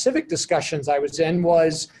other civic discussions I was in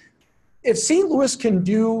was, if St. Louis can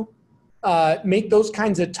make those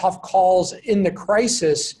kinds of tough calls in the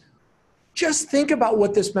crisis, just think about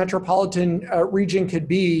what this metropolitan region could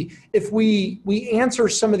be if we answer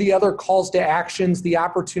some of the other calls to actions, the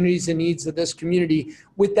opportunities and needs of this community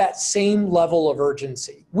with that same level of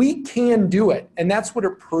urgency. We can do it, and that's what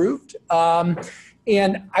it proved.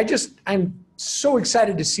 And I'm so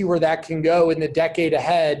excited to see where that can go in the decade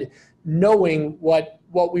ahead, knowing what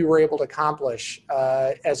we were able to accomplish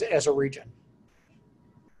as a region.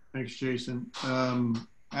 Thanks, Jason.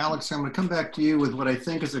 Alex, I'm going to come back to you with what I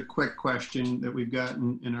think is a quick question that we've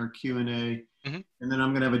gotten in our Q&A. And then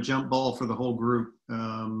I'm going to have a jump ball for the whole group,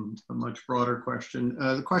 a much broader question.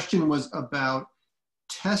 The question was about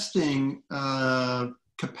testing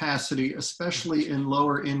capacity, especially in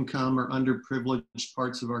lower income or underprivileged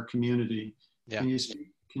parts of our community. Yeah.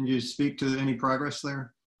 Can you speak to any progress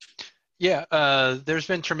there? Yeah, there's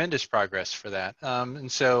been tremendous progress for that.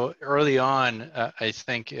 And so early on, I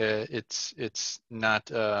think it's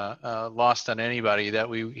not lost on anybody that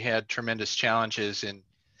we had tremendous challenges in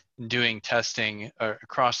doing testing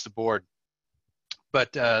across the board.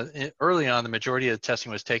 But early on, the majority of the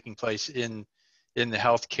testing was taking place in the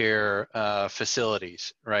healthcare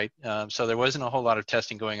facilities, right? So there wasn't a whole lot of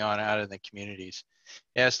testing going on out in the communities.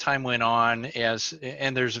 As time went on,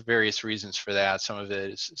 and there's various reasons for that. Some of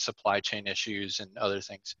it is supply chain issues and other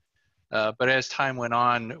things. But as time went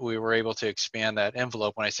on, we were able to expand that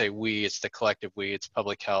envelope. When I say we, it's the collective we. It's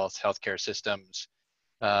public health, healthcare systems,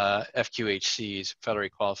 FQHCs,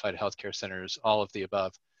 federally qualified healthcare centers, all of the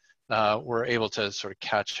above. We're able to sort of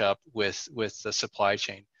catch up with the supply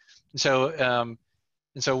chain.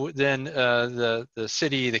 And so then the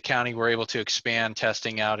city, the county were able to expand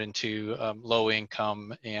testing out into low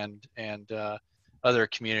income and other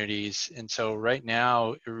communities. And so right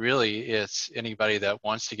now, really, it's anybody that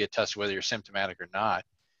wants to get tested, whether you're symptomatic or not,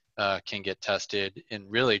 can get tested in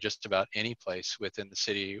really just about any place within the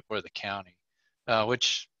city or the county,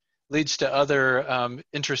 which leads to other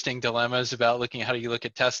interesting dilemmas about looking at how you look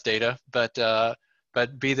at test data. But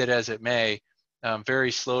be that as it may,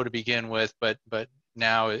 very slow to begin with, but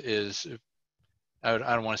now is, I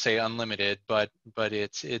don't want to say unlimited, but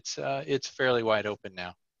it's fairly wide open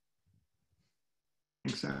now.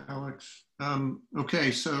 Thanks, Alex.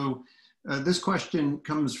 Okay, so this question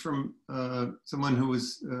comes from someone who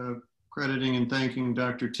was crediting and thanking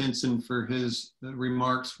Dr. Tinson for his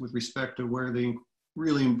remarks with respect to where the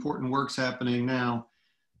really important work's happening now,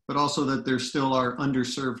 but also that there still are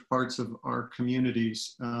underserved parts of our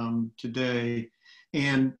communities today.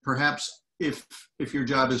 And perhaps if your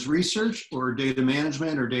job is research or data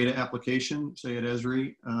management or data application, say at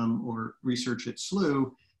Esri or research at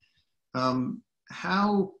SLU,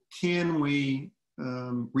 how can we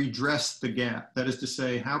redress the gap? That is to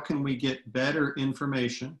say, how can we get better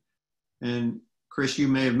information? And Chris, you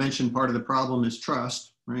may have mentioned part of the problem is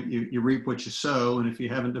trust, right? You reap what you sow, and if you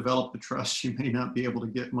haven't developed the trust, you may not be able to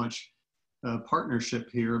get much partnership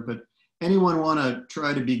here. But anyone want to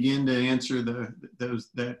try to begin to answer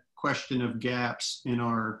that question of gaps in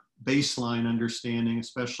our baseline understanding,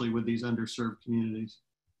 especially with these underserved communities?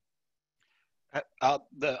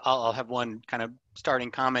 I'll have one kind of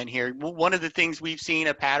starting comment here. One of the things we've seen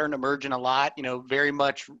a pattern emerging a lot, very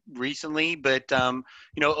much recently, but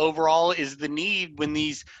overall is the need when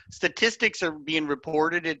these statistics are being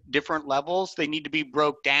reported at different levels, they need to be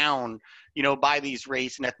broke down, by these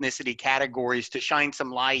race and ethnicity categories to shine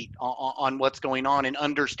some light on what's going on and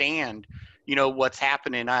understand, what's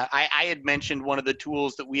happening. I had mentioned one of the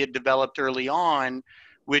tools that we had developed early on,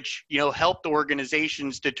 which helped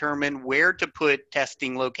organizations determine where to put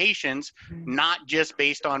testing locations, not just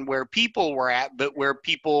based on where people were at, but where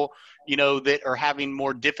people that are having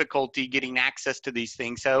more difficulty getting access to these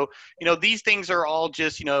things. So these things are all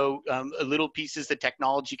just little pieces that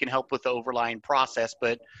technology can help with the overlying process.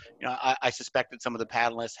 But I suspect that some of the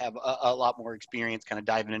panelists have a lot more experience kind of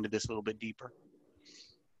diving into this a little bit deeper.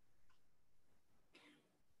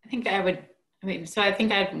 I think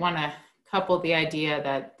I'd want to couple the idea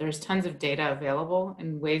that there's tons of data available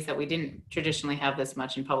in ways that we didn't traditionally have this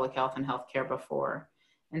much in public health and healthcare before.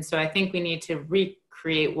 And so I think we need to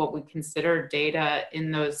recreate what we consider data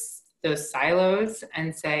in those silos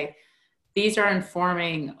and say, these are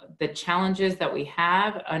informing the challenges that we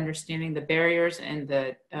have, understanding the barriers and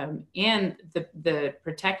the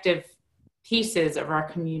protective pieces of our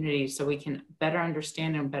community so we can better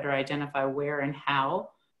understand and better identify where and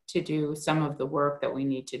how to do some of the work that we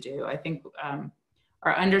need to do. I think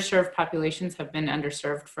our underserved populations have been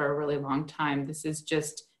underserved for a really long time. This is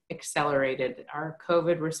just accelerated. Our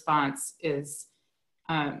COVID response is,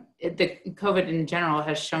 the COVID in general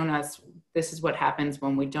has shown us this is what happens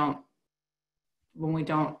when we don't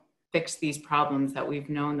fix these problems that we've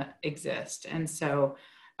known that exist. And so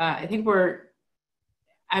I think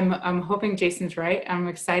I'm hoping Jason's right. I'm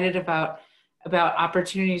excited about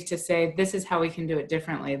opportunities to say, this is how we can do it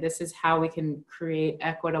differently. This is how we can create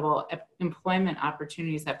equitable employment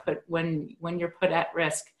opportunities that when you're put at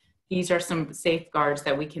risk, these are some safeguards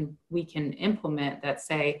that we can implement that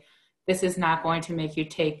say, this is not going to make you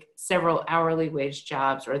take several hourly wage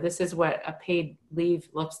jobs, or this is what a paid leave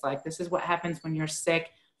looks like. This is what happens when you're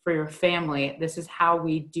sick for your family. This is how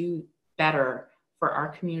we do better for our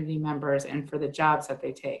community members and for the jobs that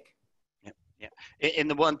they take. Yeah. And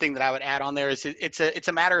the one thing that I would add on there is it's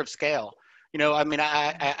a matter of scale. You know, I mean,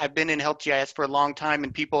 I've been in Health GIS for a long time,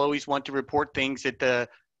 and people always want to report things at the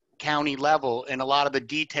county level, and a lot of the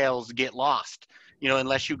details get lost, you know,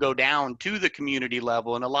 unless you go down to the community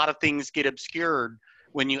level, and a lot of things get obscured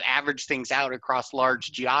when you average things out across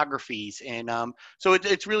large geographies. And so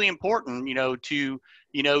it's really important, you know, to,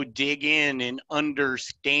 you know, dig in and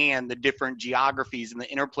understand the different geographies and the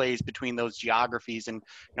interplays between those geographies. And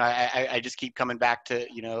you know, I just keep coming back to,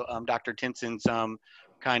 you know, Dr. Tinson's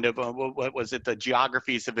kind of, what was it, the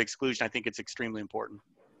geographies of exclusion. I think it's extremely important.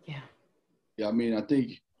 Yeah. Yeah, I mean, I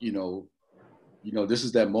think, you know, this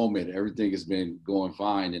is that moment. Everything has been going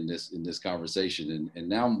fine in this conversation, and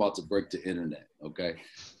now I'm about to break the internet. Okay,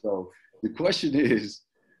 so the question is,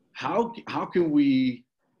 how can we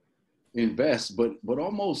invest, but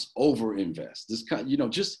almost overinvest? This kind, you know,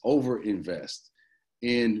 just overinvest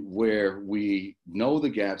in where we know the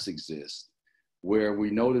gaps exist, where we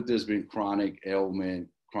know that there's been chronic ailment,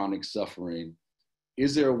 chronic suffering.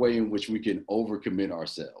 Is there a way in which we can overcommit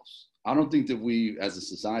ourselves? I don't think that we, as a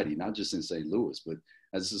society, not just in St. Louis, but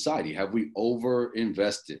as a society, have we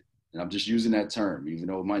over-invested? And I'm just using that term, even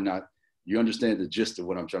though it might not, you understand the gist of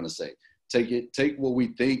what I'm trying to say. Take what we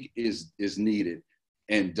think is needed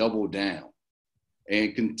and double down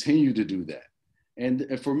and continue to do that.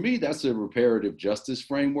 And for me, that's a reparative justice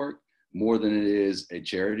framework more than it is a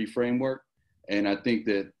charity framework. And I think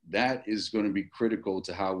that is going to be critical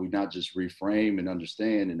to how we not just reframe and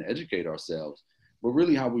understand and educate ourselves, but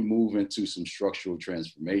really how we move into some structural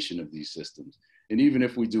transformation of these systems. And even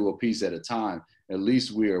if we do a piece at a time, at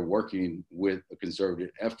least we are working with a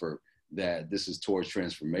conservative effort that this is towards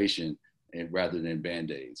transformation and rather than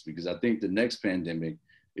Band-Aids. Because I think the next pandemic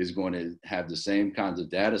is going to have the same kinds of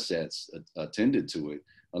data sets attended to it,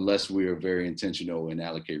 unless we are very intentional and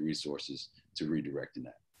allocate resources to redirecting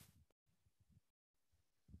that.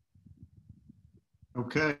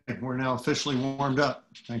 Okay, we're now officially warmed up.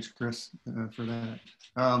 Thanks, Chris, for that.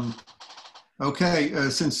 Okay,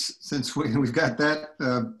 since we've got that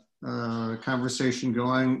conversation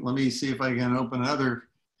going, let me see if I can open another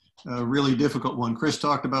really difficult one. Chris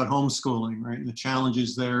talked about homeschooling, right, and the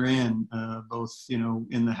challenges therein, both, you know,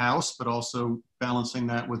 in the house, but also balancing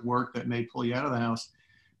that with work that may pull you out of the house.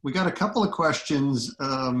 We got a couple of questions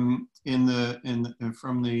from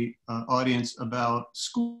the audience about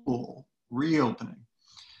school reopening.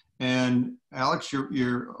 And Alex,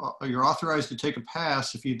 you're authorized to take a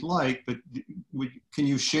pass if you'd like, but can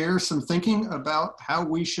you share some thinking about how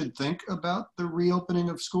we should think about the reopening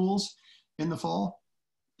of schools in the fall?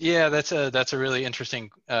 Yeah, that's a really interesting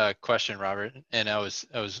question, Robert. And I was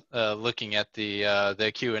looking at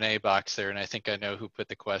the Q&A box there, and I think I know who put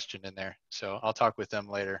the question in there. So I'll talk with them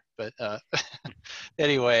later. But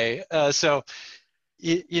anyway, so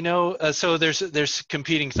so there's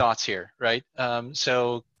competing thoughts here, right?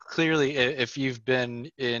 So clearly, if you've been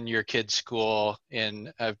in your kid's school,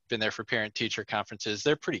 and I've been there for parent-teacher conferences,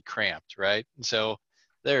 they're pretty cramped, right? And so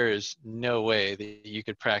there is no way that you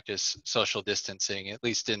could practice social distancing, at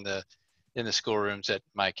least in the schoolrooms that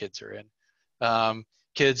my kids are in.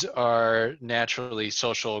 Kids are naturally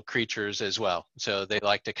social creatures as well, so they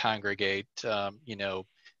like to congregate,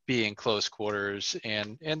 be in close quarters,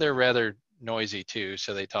 and they're rather noisy too,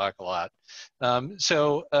 so they talk a lot.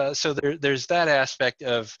 So there's that aspect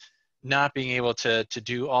of not being able to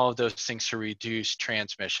do all of those things to reduce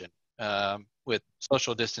transmission. With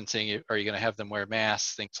social distancing, are you going to have them wear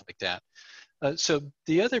masks, things like that? So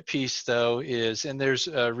the other piece, though, is, and there's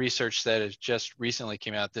research that has just recently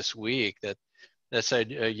came out this week that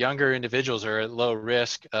said younger individuals are at low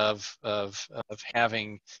risk of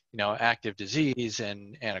having, active disease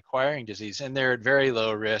and acquiring disease, and they're at very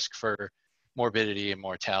low risk for morbidity and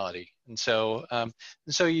mortality. And so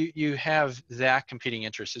you have that competing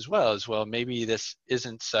interest as well. Maybe this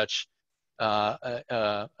isn't such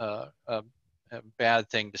a bad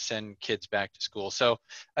thing to send kids back to school. So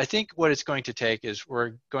I think what it's going to take is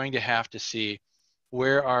we're going to have to see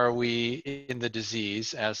where are we in the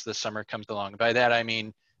disease as the summer comes along. By that I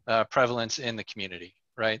mean prevalence in the community,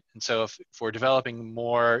 right? And so if we're developing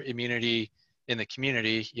more immunity in the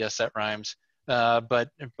community, yes, that rhymes, but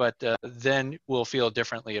then we'll feel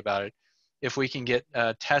differently about it. If we can get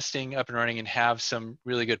testing up and running and have some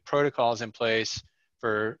really good protocols in place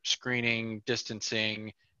for screening,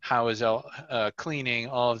 distancing, how is cleaning,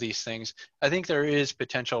 all of these things, I think there is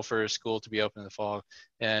potential for a school to be open in the fall.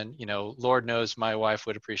 And, Lord knows my wife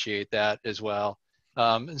would appreciate that as well.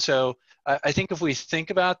 And so I think if we think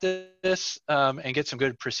about this and get some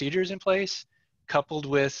good procedures in place, coupled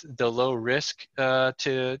with the low risk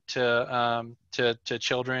to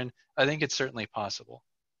children, I think it's certainly possible.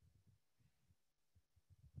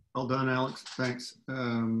 Well done, Alex. Thanks.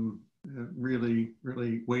 Really,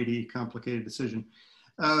 really weighty, complicated decision.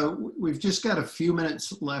 We've just got a few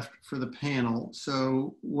minutes left for the panel.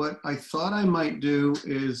 So what I thought I might do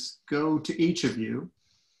is go to each of you.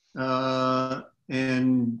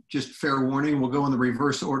 And just fair warning, we'll go in the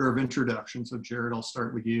reverse order of introduction. So Jared, I'll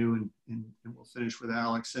start with you and we'll finish with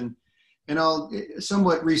Alex. And I'll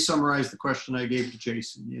somewhat re-summarize the question I gave to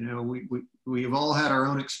Jason. You know, we've all had our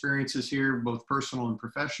own experiences here, both personal and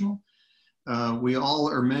professional. We all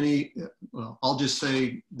are well, I'll just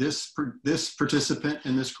say this participant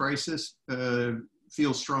in this crisis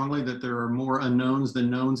feels strongly that there are more unknowns than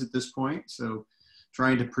knowns at this point. So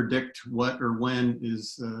trying to predict what or when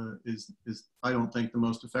is I don't think the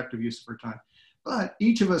most effective use of our time. But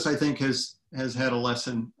each of us, I think, has had a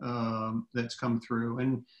lesson that's come through.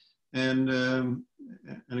 And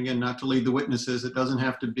again, not to lead the witnesses, it doesn't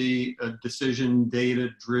have to be a decision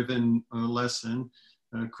data-driven lesson.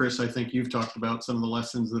 Chris, I think you've talked about some of the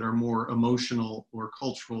lessons that are more emotional or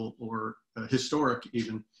cultural or historic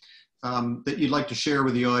even, that you'd like to share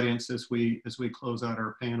with the audience as we close out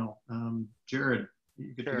our panel. Jared,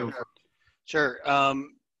 you get to go first. Sure.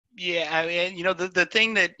 Yeah, I mean, you know, the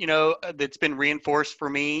thing that, you know, that's been reinforced for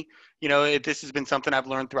me, you know, this has been something I've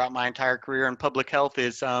learned throughout my entire career in public health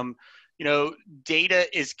is, you know, data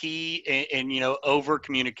is key and, you know, over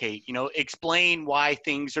communicate, you know, explain why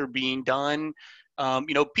things are being done.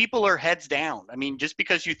 You know, people are heads down. I mean, just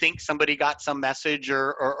because you think somebody got some message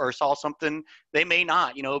or saw something, they may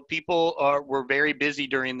not. You know, people were very busy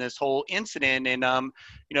during this whole incident, and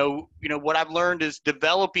you know, what I've learned is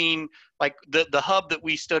developing like the hub that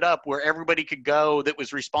we stood up, where everybody could go that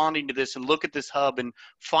was responding to this and look at this hub and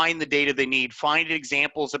find the data they need, find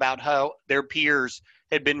examples about how their peers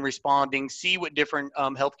had been responding, see what different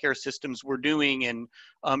healthcare systems were doing, and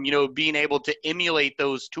you know, being able to emulate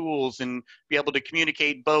those tools and be able to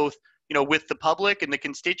communicate both, you know, with the public and the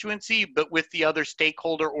constituency, but with the other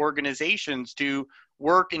stakeholder organizations to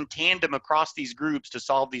work in tandem across these groups to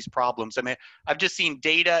solve these problems. I mean, I've just seen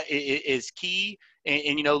data is key,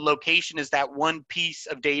 and you know, location is that one piece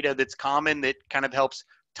of data that's common that kind of helps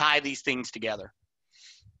tie these things together.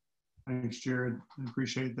 Thanks, Jared. I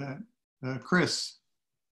appreciate that. Chris,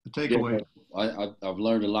 the takeaway. Yeah, I've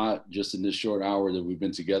learned a lot just in this short hour that we've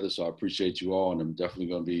been together, so I appreciate you all, and I'm definitely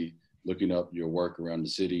going to be looking up your work around the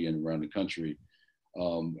city and around the country,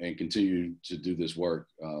 and continue to do this work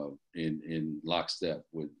in lockstep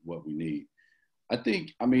with what we need. I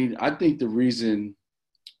think the reason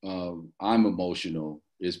I'm emotional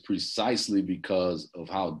is precisely because of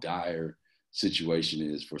how dire situation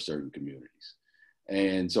is for certain communities.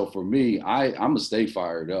 And so for me, I'm gonna stay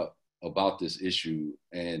fired up about this issue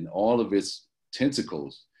and all of its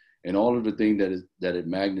tentacles and all of the things that it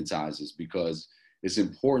magnetizes, because it's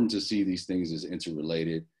important to see these things as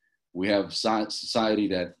interrelated. We have society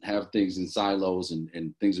that have things in silos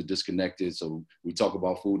and things are disconnected. So we talk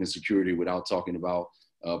about food insecurity without talking about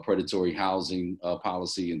predatory housing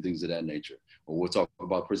policy and things of that nature. Or we'll talk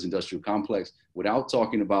about prison industrial complex without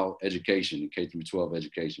talking about education and K-12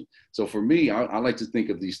 education. So for me, I like to think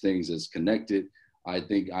of these things as connected. I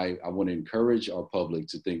think I want to encourage our public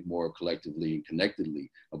to think more collectively and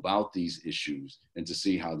connectedly about these issues and to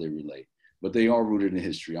see how they relate. But they are rooted in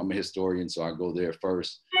history. I'm a historian, so I go there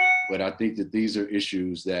first. But I think that these are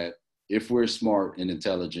issues that if we're smart and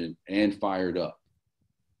intelligent and fired up,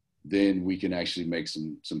 then we can actually make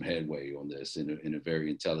some headway on this in a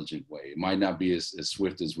very intelligent way. It might not be as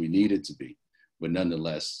swift as we need it to be, but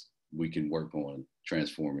nonetheless, we can work on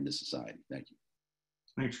transforming the society. Thank you.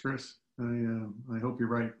 Thanks, Chris. I hope you're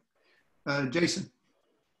right. Jason.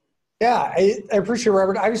 Yeah, I appreciate it,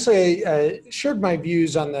 Robert. Obviously, I shared my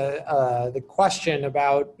views on the question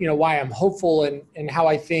about, you know, why I'm hopeful and how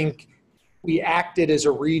I think we acted as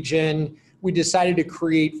a region. We decided to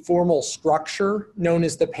create formal structure known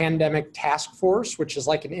as the Pandemic Task Force, which is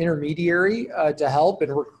like an intermediary to help,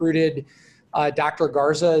 and recruited Dr.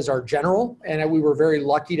 Garza as our general. And we were very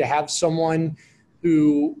lucky to have someone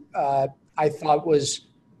who I thought was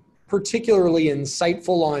particularly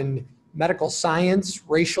insightful on medical science,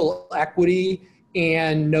 racial equity,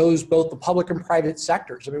 and knows both the public and private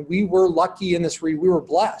sectors. I mean, we were lucky in this, we were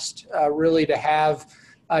blessed really to have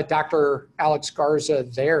Dr. Alex Garza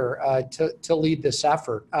there to lead this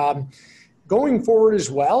effort. Going forward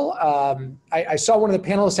as well, I saw one of the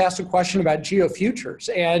panelists ask a question about geofutures,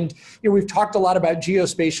 and you know, we've talked a lot about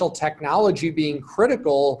geospatial technology being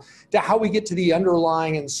critical to how we get to the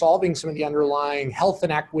underlying and solving some of the underlying health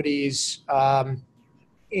inequities.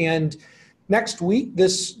 And next week,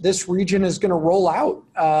 this region is going to roll out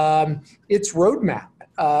its roadmap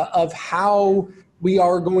of how we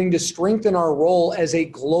are going to strengthen our role as a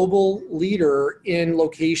global leader in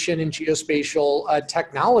location and geospatial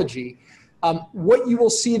technology. What you will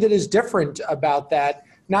see that is different about that,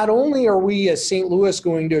 not only are we as St. Louis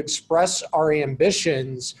going to express our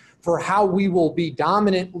ambitions for how we will be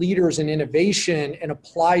dominant leaders in innovation and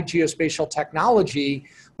applied geospatial technology,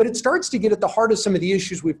 but it starts to get at the heart of some of the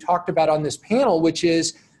issues we've talked about on this panel, which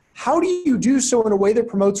is how do you do so in a way that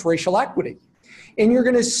promotes racial equity? And you're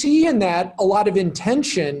going to see in that a lot of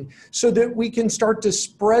intention so that we can start to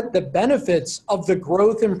spread the benefits of the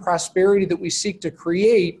growth and prosperity that we seek to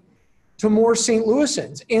create to more St.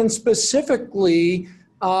 Louisans, and specifically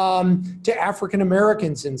to African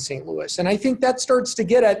Americans in St. Louis. And I think that starts to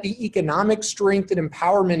get at the economic strength and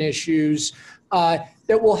empowerment issues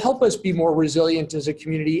that will help us be more resilient as a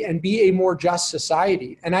community and be a more just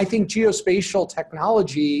society. And I think geospatial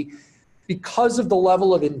technology, because of the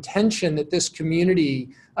level of intention that this community,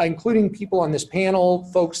 including people on this panel,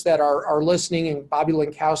 folks that are listening, and Bobby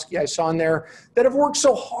Lankowski I saw in there, that have worked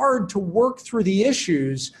so hard to work through the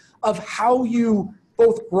issues of how you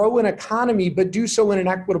both grow an economy, but do so in an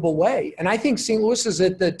equitable way. And I think St. Louis is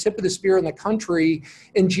at the tip of the spear in the country,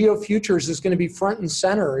 and GeoFutures is going to be front and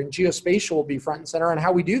center, and geospatial will be front and center on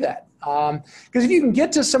how we do that. Because if you can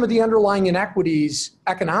get to some of the underlying inequities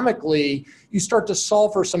economically, you start to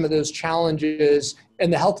solve for some of those challenges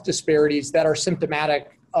and the health disparities that are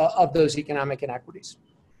symptomatic of those economic inequities.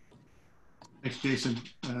 Thanks, Jason.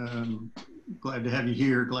 Glad to have you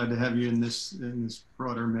here. Glad to have you in this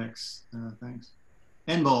broader mix. Thanks.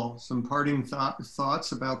 Enbol, some parting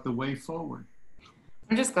thoughts about the way forward.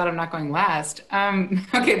 I'm just glad I'm not going last.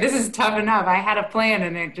 Okay, this is tough enough. I had a plan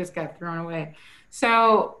and it just got thrown away.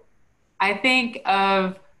 So I think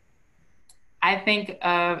of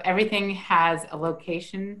everything has a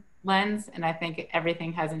location lens, and I think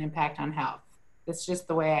everything has an impact on health. That's just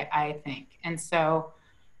the way I think. And so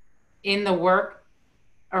in the work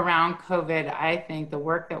around COVID, I think the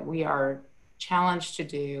work that we are challenged to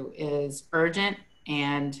do is urgent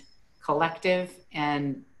and collective,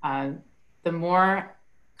 and the more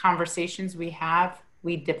conversations we have,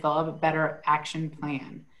 we develop a better action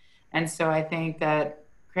plan. And so I think that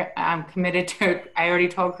I'm committed to, I already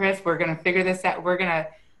told Chris, we're going to figure this out. We're going to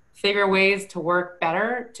figure ways to work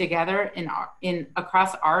better together in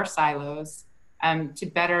across our silos to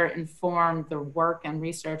better inform the work and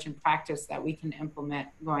research and practice that we can implement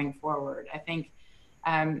going forward. I think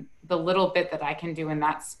the little bit that I can do in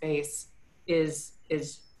that space is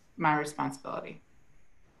my responsibility.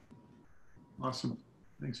 Awesome.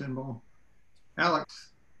 Thanks, Enbol. Alex,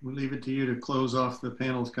 we'll leave it to you to close off the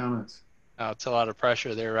panel's comments. It's a lot of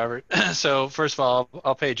pressure there, Robert. So first of all,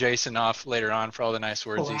 I'll pay Jason off later on for all the nice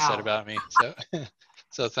words he said about me.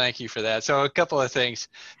 So thank you for that. So a couple of things.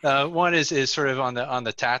 One is sort of on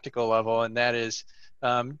the tactical level, and that is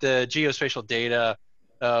the geospatial data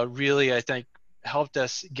really, I think, helped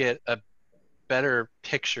us get a better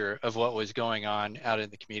picture of what was going on out in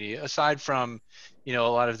the community, aside from, a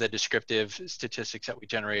lot of the descriptive statistics that we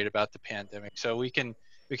generate about the pandemic. So we can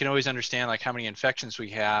always understand like how many infections we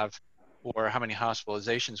have or how many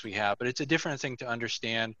hospitalizations we have, but it's a different thing to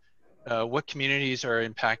understand what communities are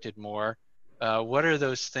impacted more. What are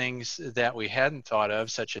those things that we hadn't thought of,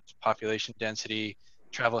 such as population density,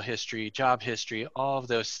 travel history, job history, all of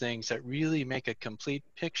those things that really make a complete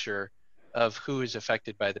picture of who is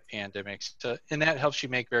affected by the pandemic. So, and that helps you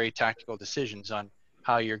make very tactical decisions on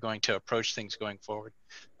how you're going to approach things going forward.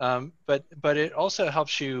 But it also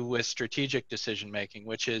helps you with strategic decision making,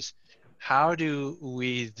 which is how do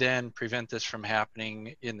we then prevent this from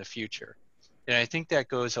happening in the future? And I think that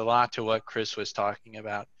goes a lot to what Chris was talking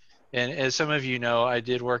about. And as some of you know, I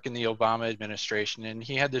did work in the Obama administration, and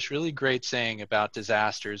he had this really great saying about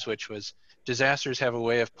disasters, which was, disasters have a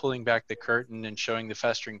way of pulling back the curtain and showing the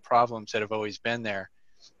festering problems that have always been there.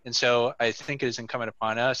 And so I think it is incumbent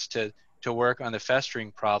upon us to work on the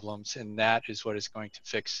festering problems, and that is what is going to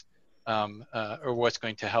fix or what's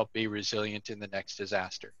going to help be resilient in the next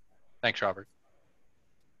disaster. Thanks, Robert.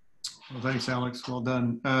 Well, thanks, Alex. Well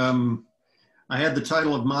done. I had the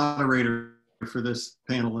title of moderator for this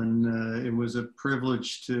panel, and it was a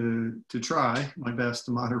privilege to try my best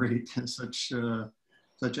to moderate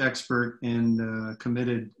such expert and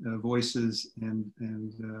committed voices and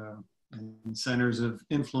centers of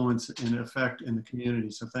influence and effect in the community.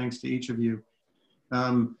 So thanks to each of you.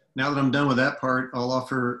 Now that I'm done with that part, I'll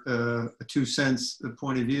offer a 2 cents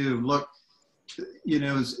point of view. Look,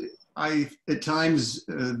 at times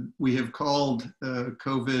we have called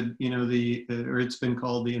COVID, or it's been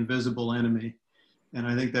called the invisible enemy. And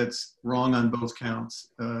I think that's wrong on both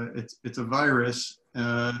counts. It's a virus,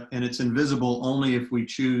 and it's invisible only if we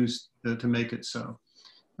choose to make it so.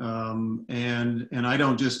 And I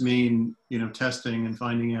don't just mean, testing and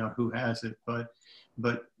finding out who has it, but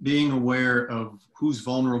being aware of who's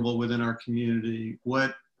vulnerable within our community,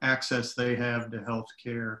 what access they have to health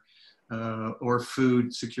care or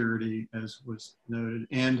food security, as was noted.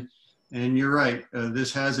 And you're right,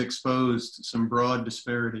 this has exposed some broad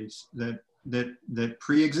disparities that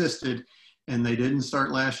pre-existed, and they didn't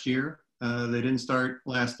start last year. They didn't start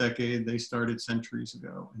last decade. They started centuries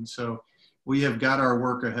ago. And so we have got our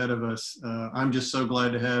work ahead of us. I'm just so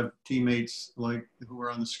glad to have teammates like who are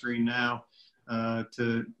on the screen now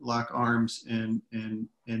to lock arms and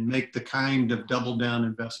make the kind of double down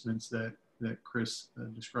investments that Chris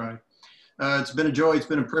described. It's been a joy. It's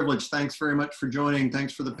been a privilege. Thanks very much for joining.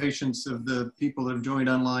 Thanks for the patience of the people that have joined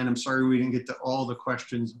online. I'm sorry we didn't get to all the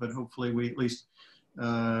questions, but hopefully we at least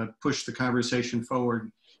push the conversation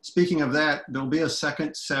forward. Speaking of that, there'll be a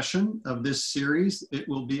second session of this series. It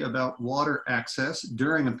will be about water access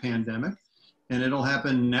during a pandemic, and it'll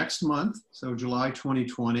happen next month, so July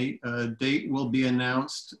 2020. A date will be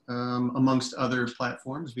announced amongst other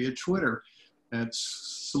platforms via Twitter at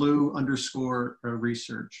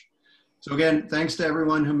SLU_research. So again, thanks to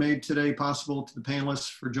everyone who made today possible, to the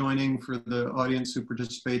panelists for joining, for the audience who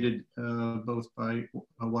participated both by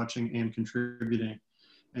watching and contributing.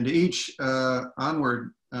 And to each,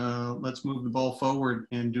 onward, let's move the ball forward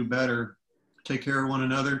and do better. Take care of one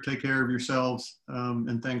another, take care of yourselves,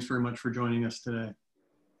 and thanks very much for joining us today.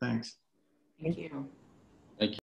 Thanks. Thank you.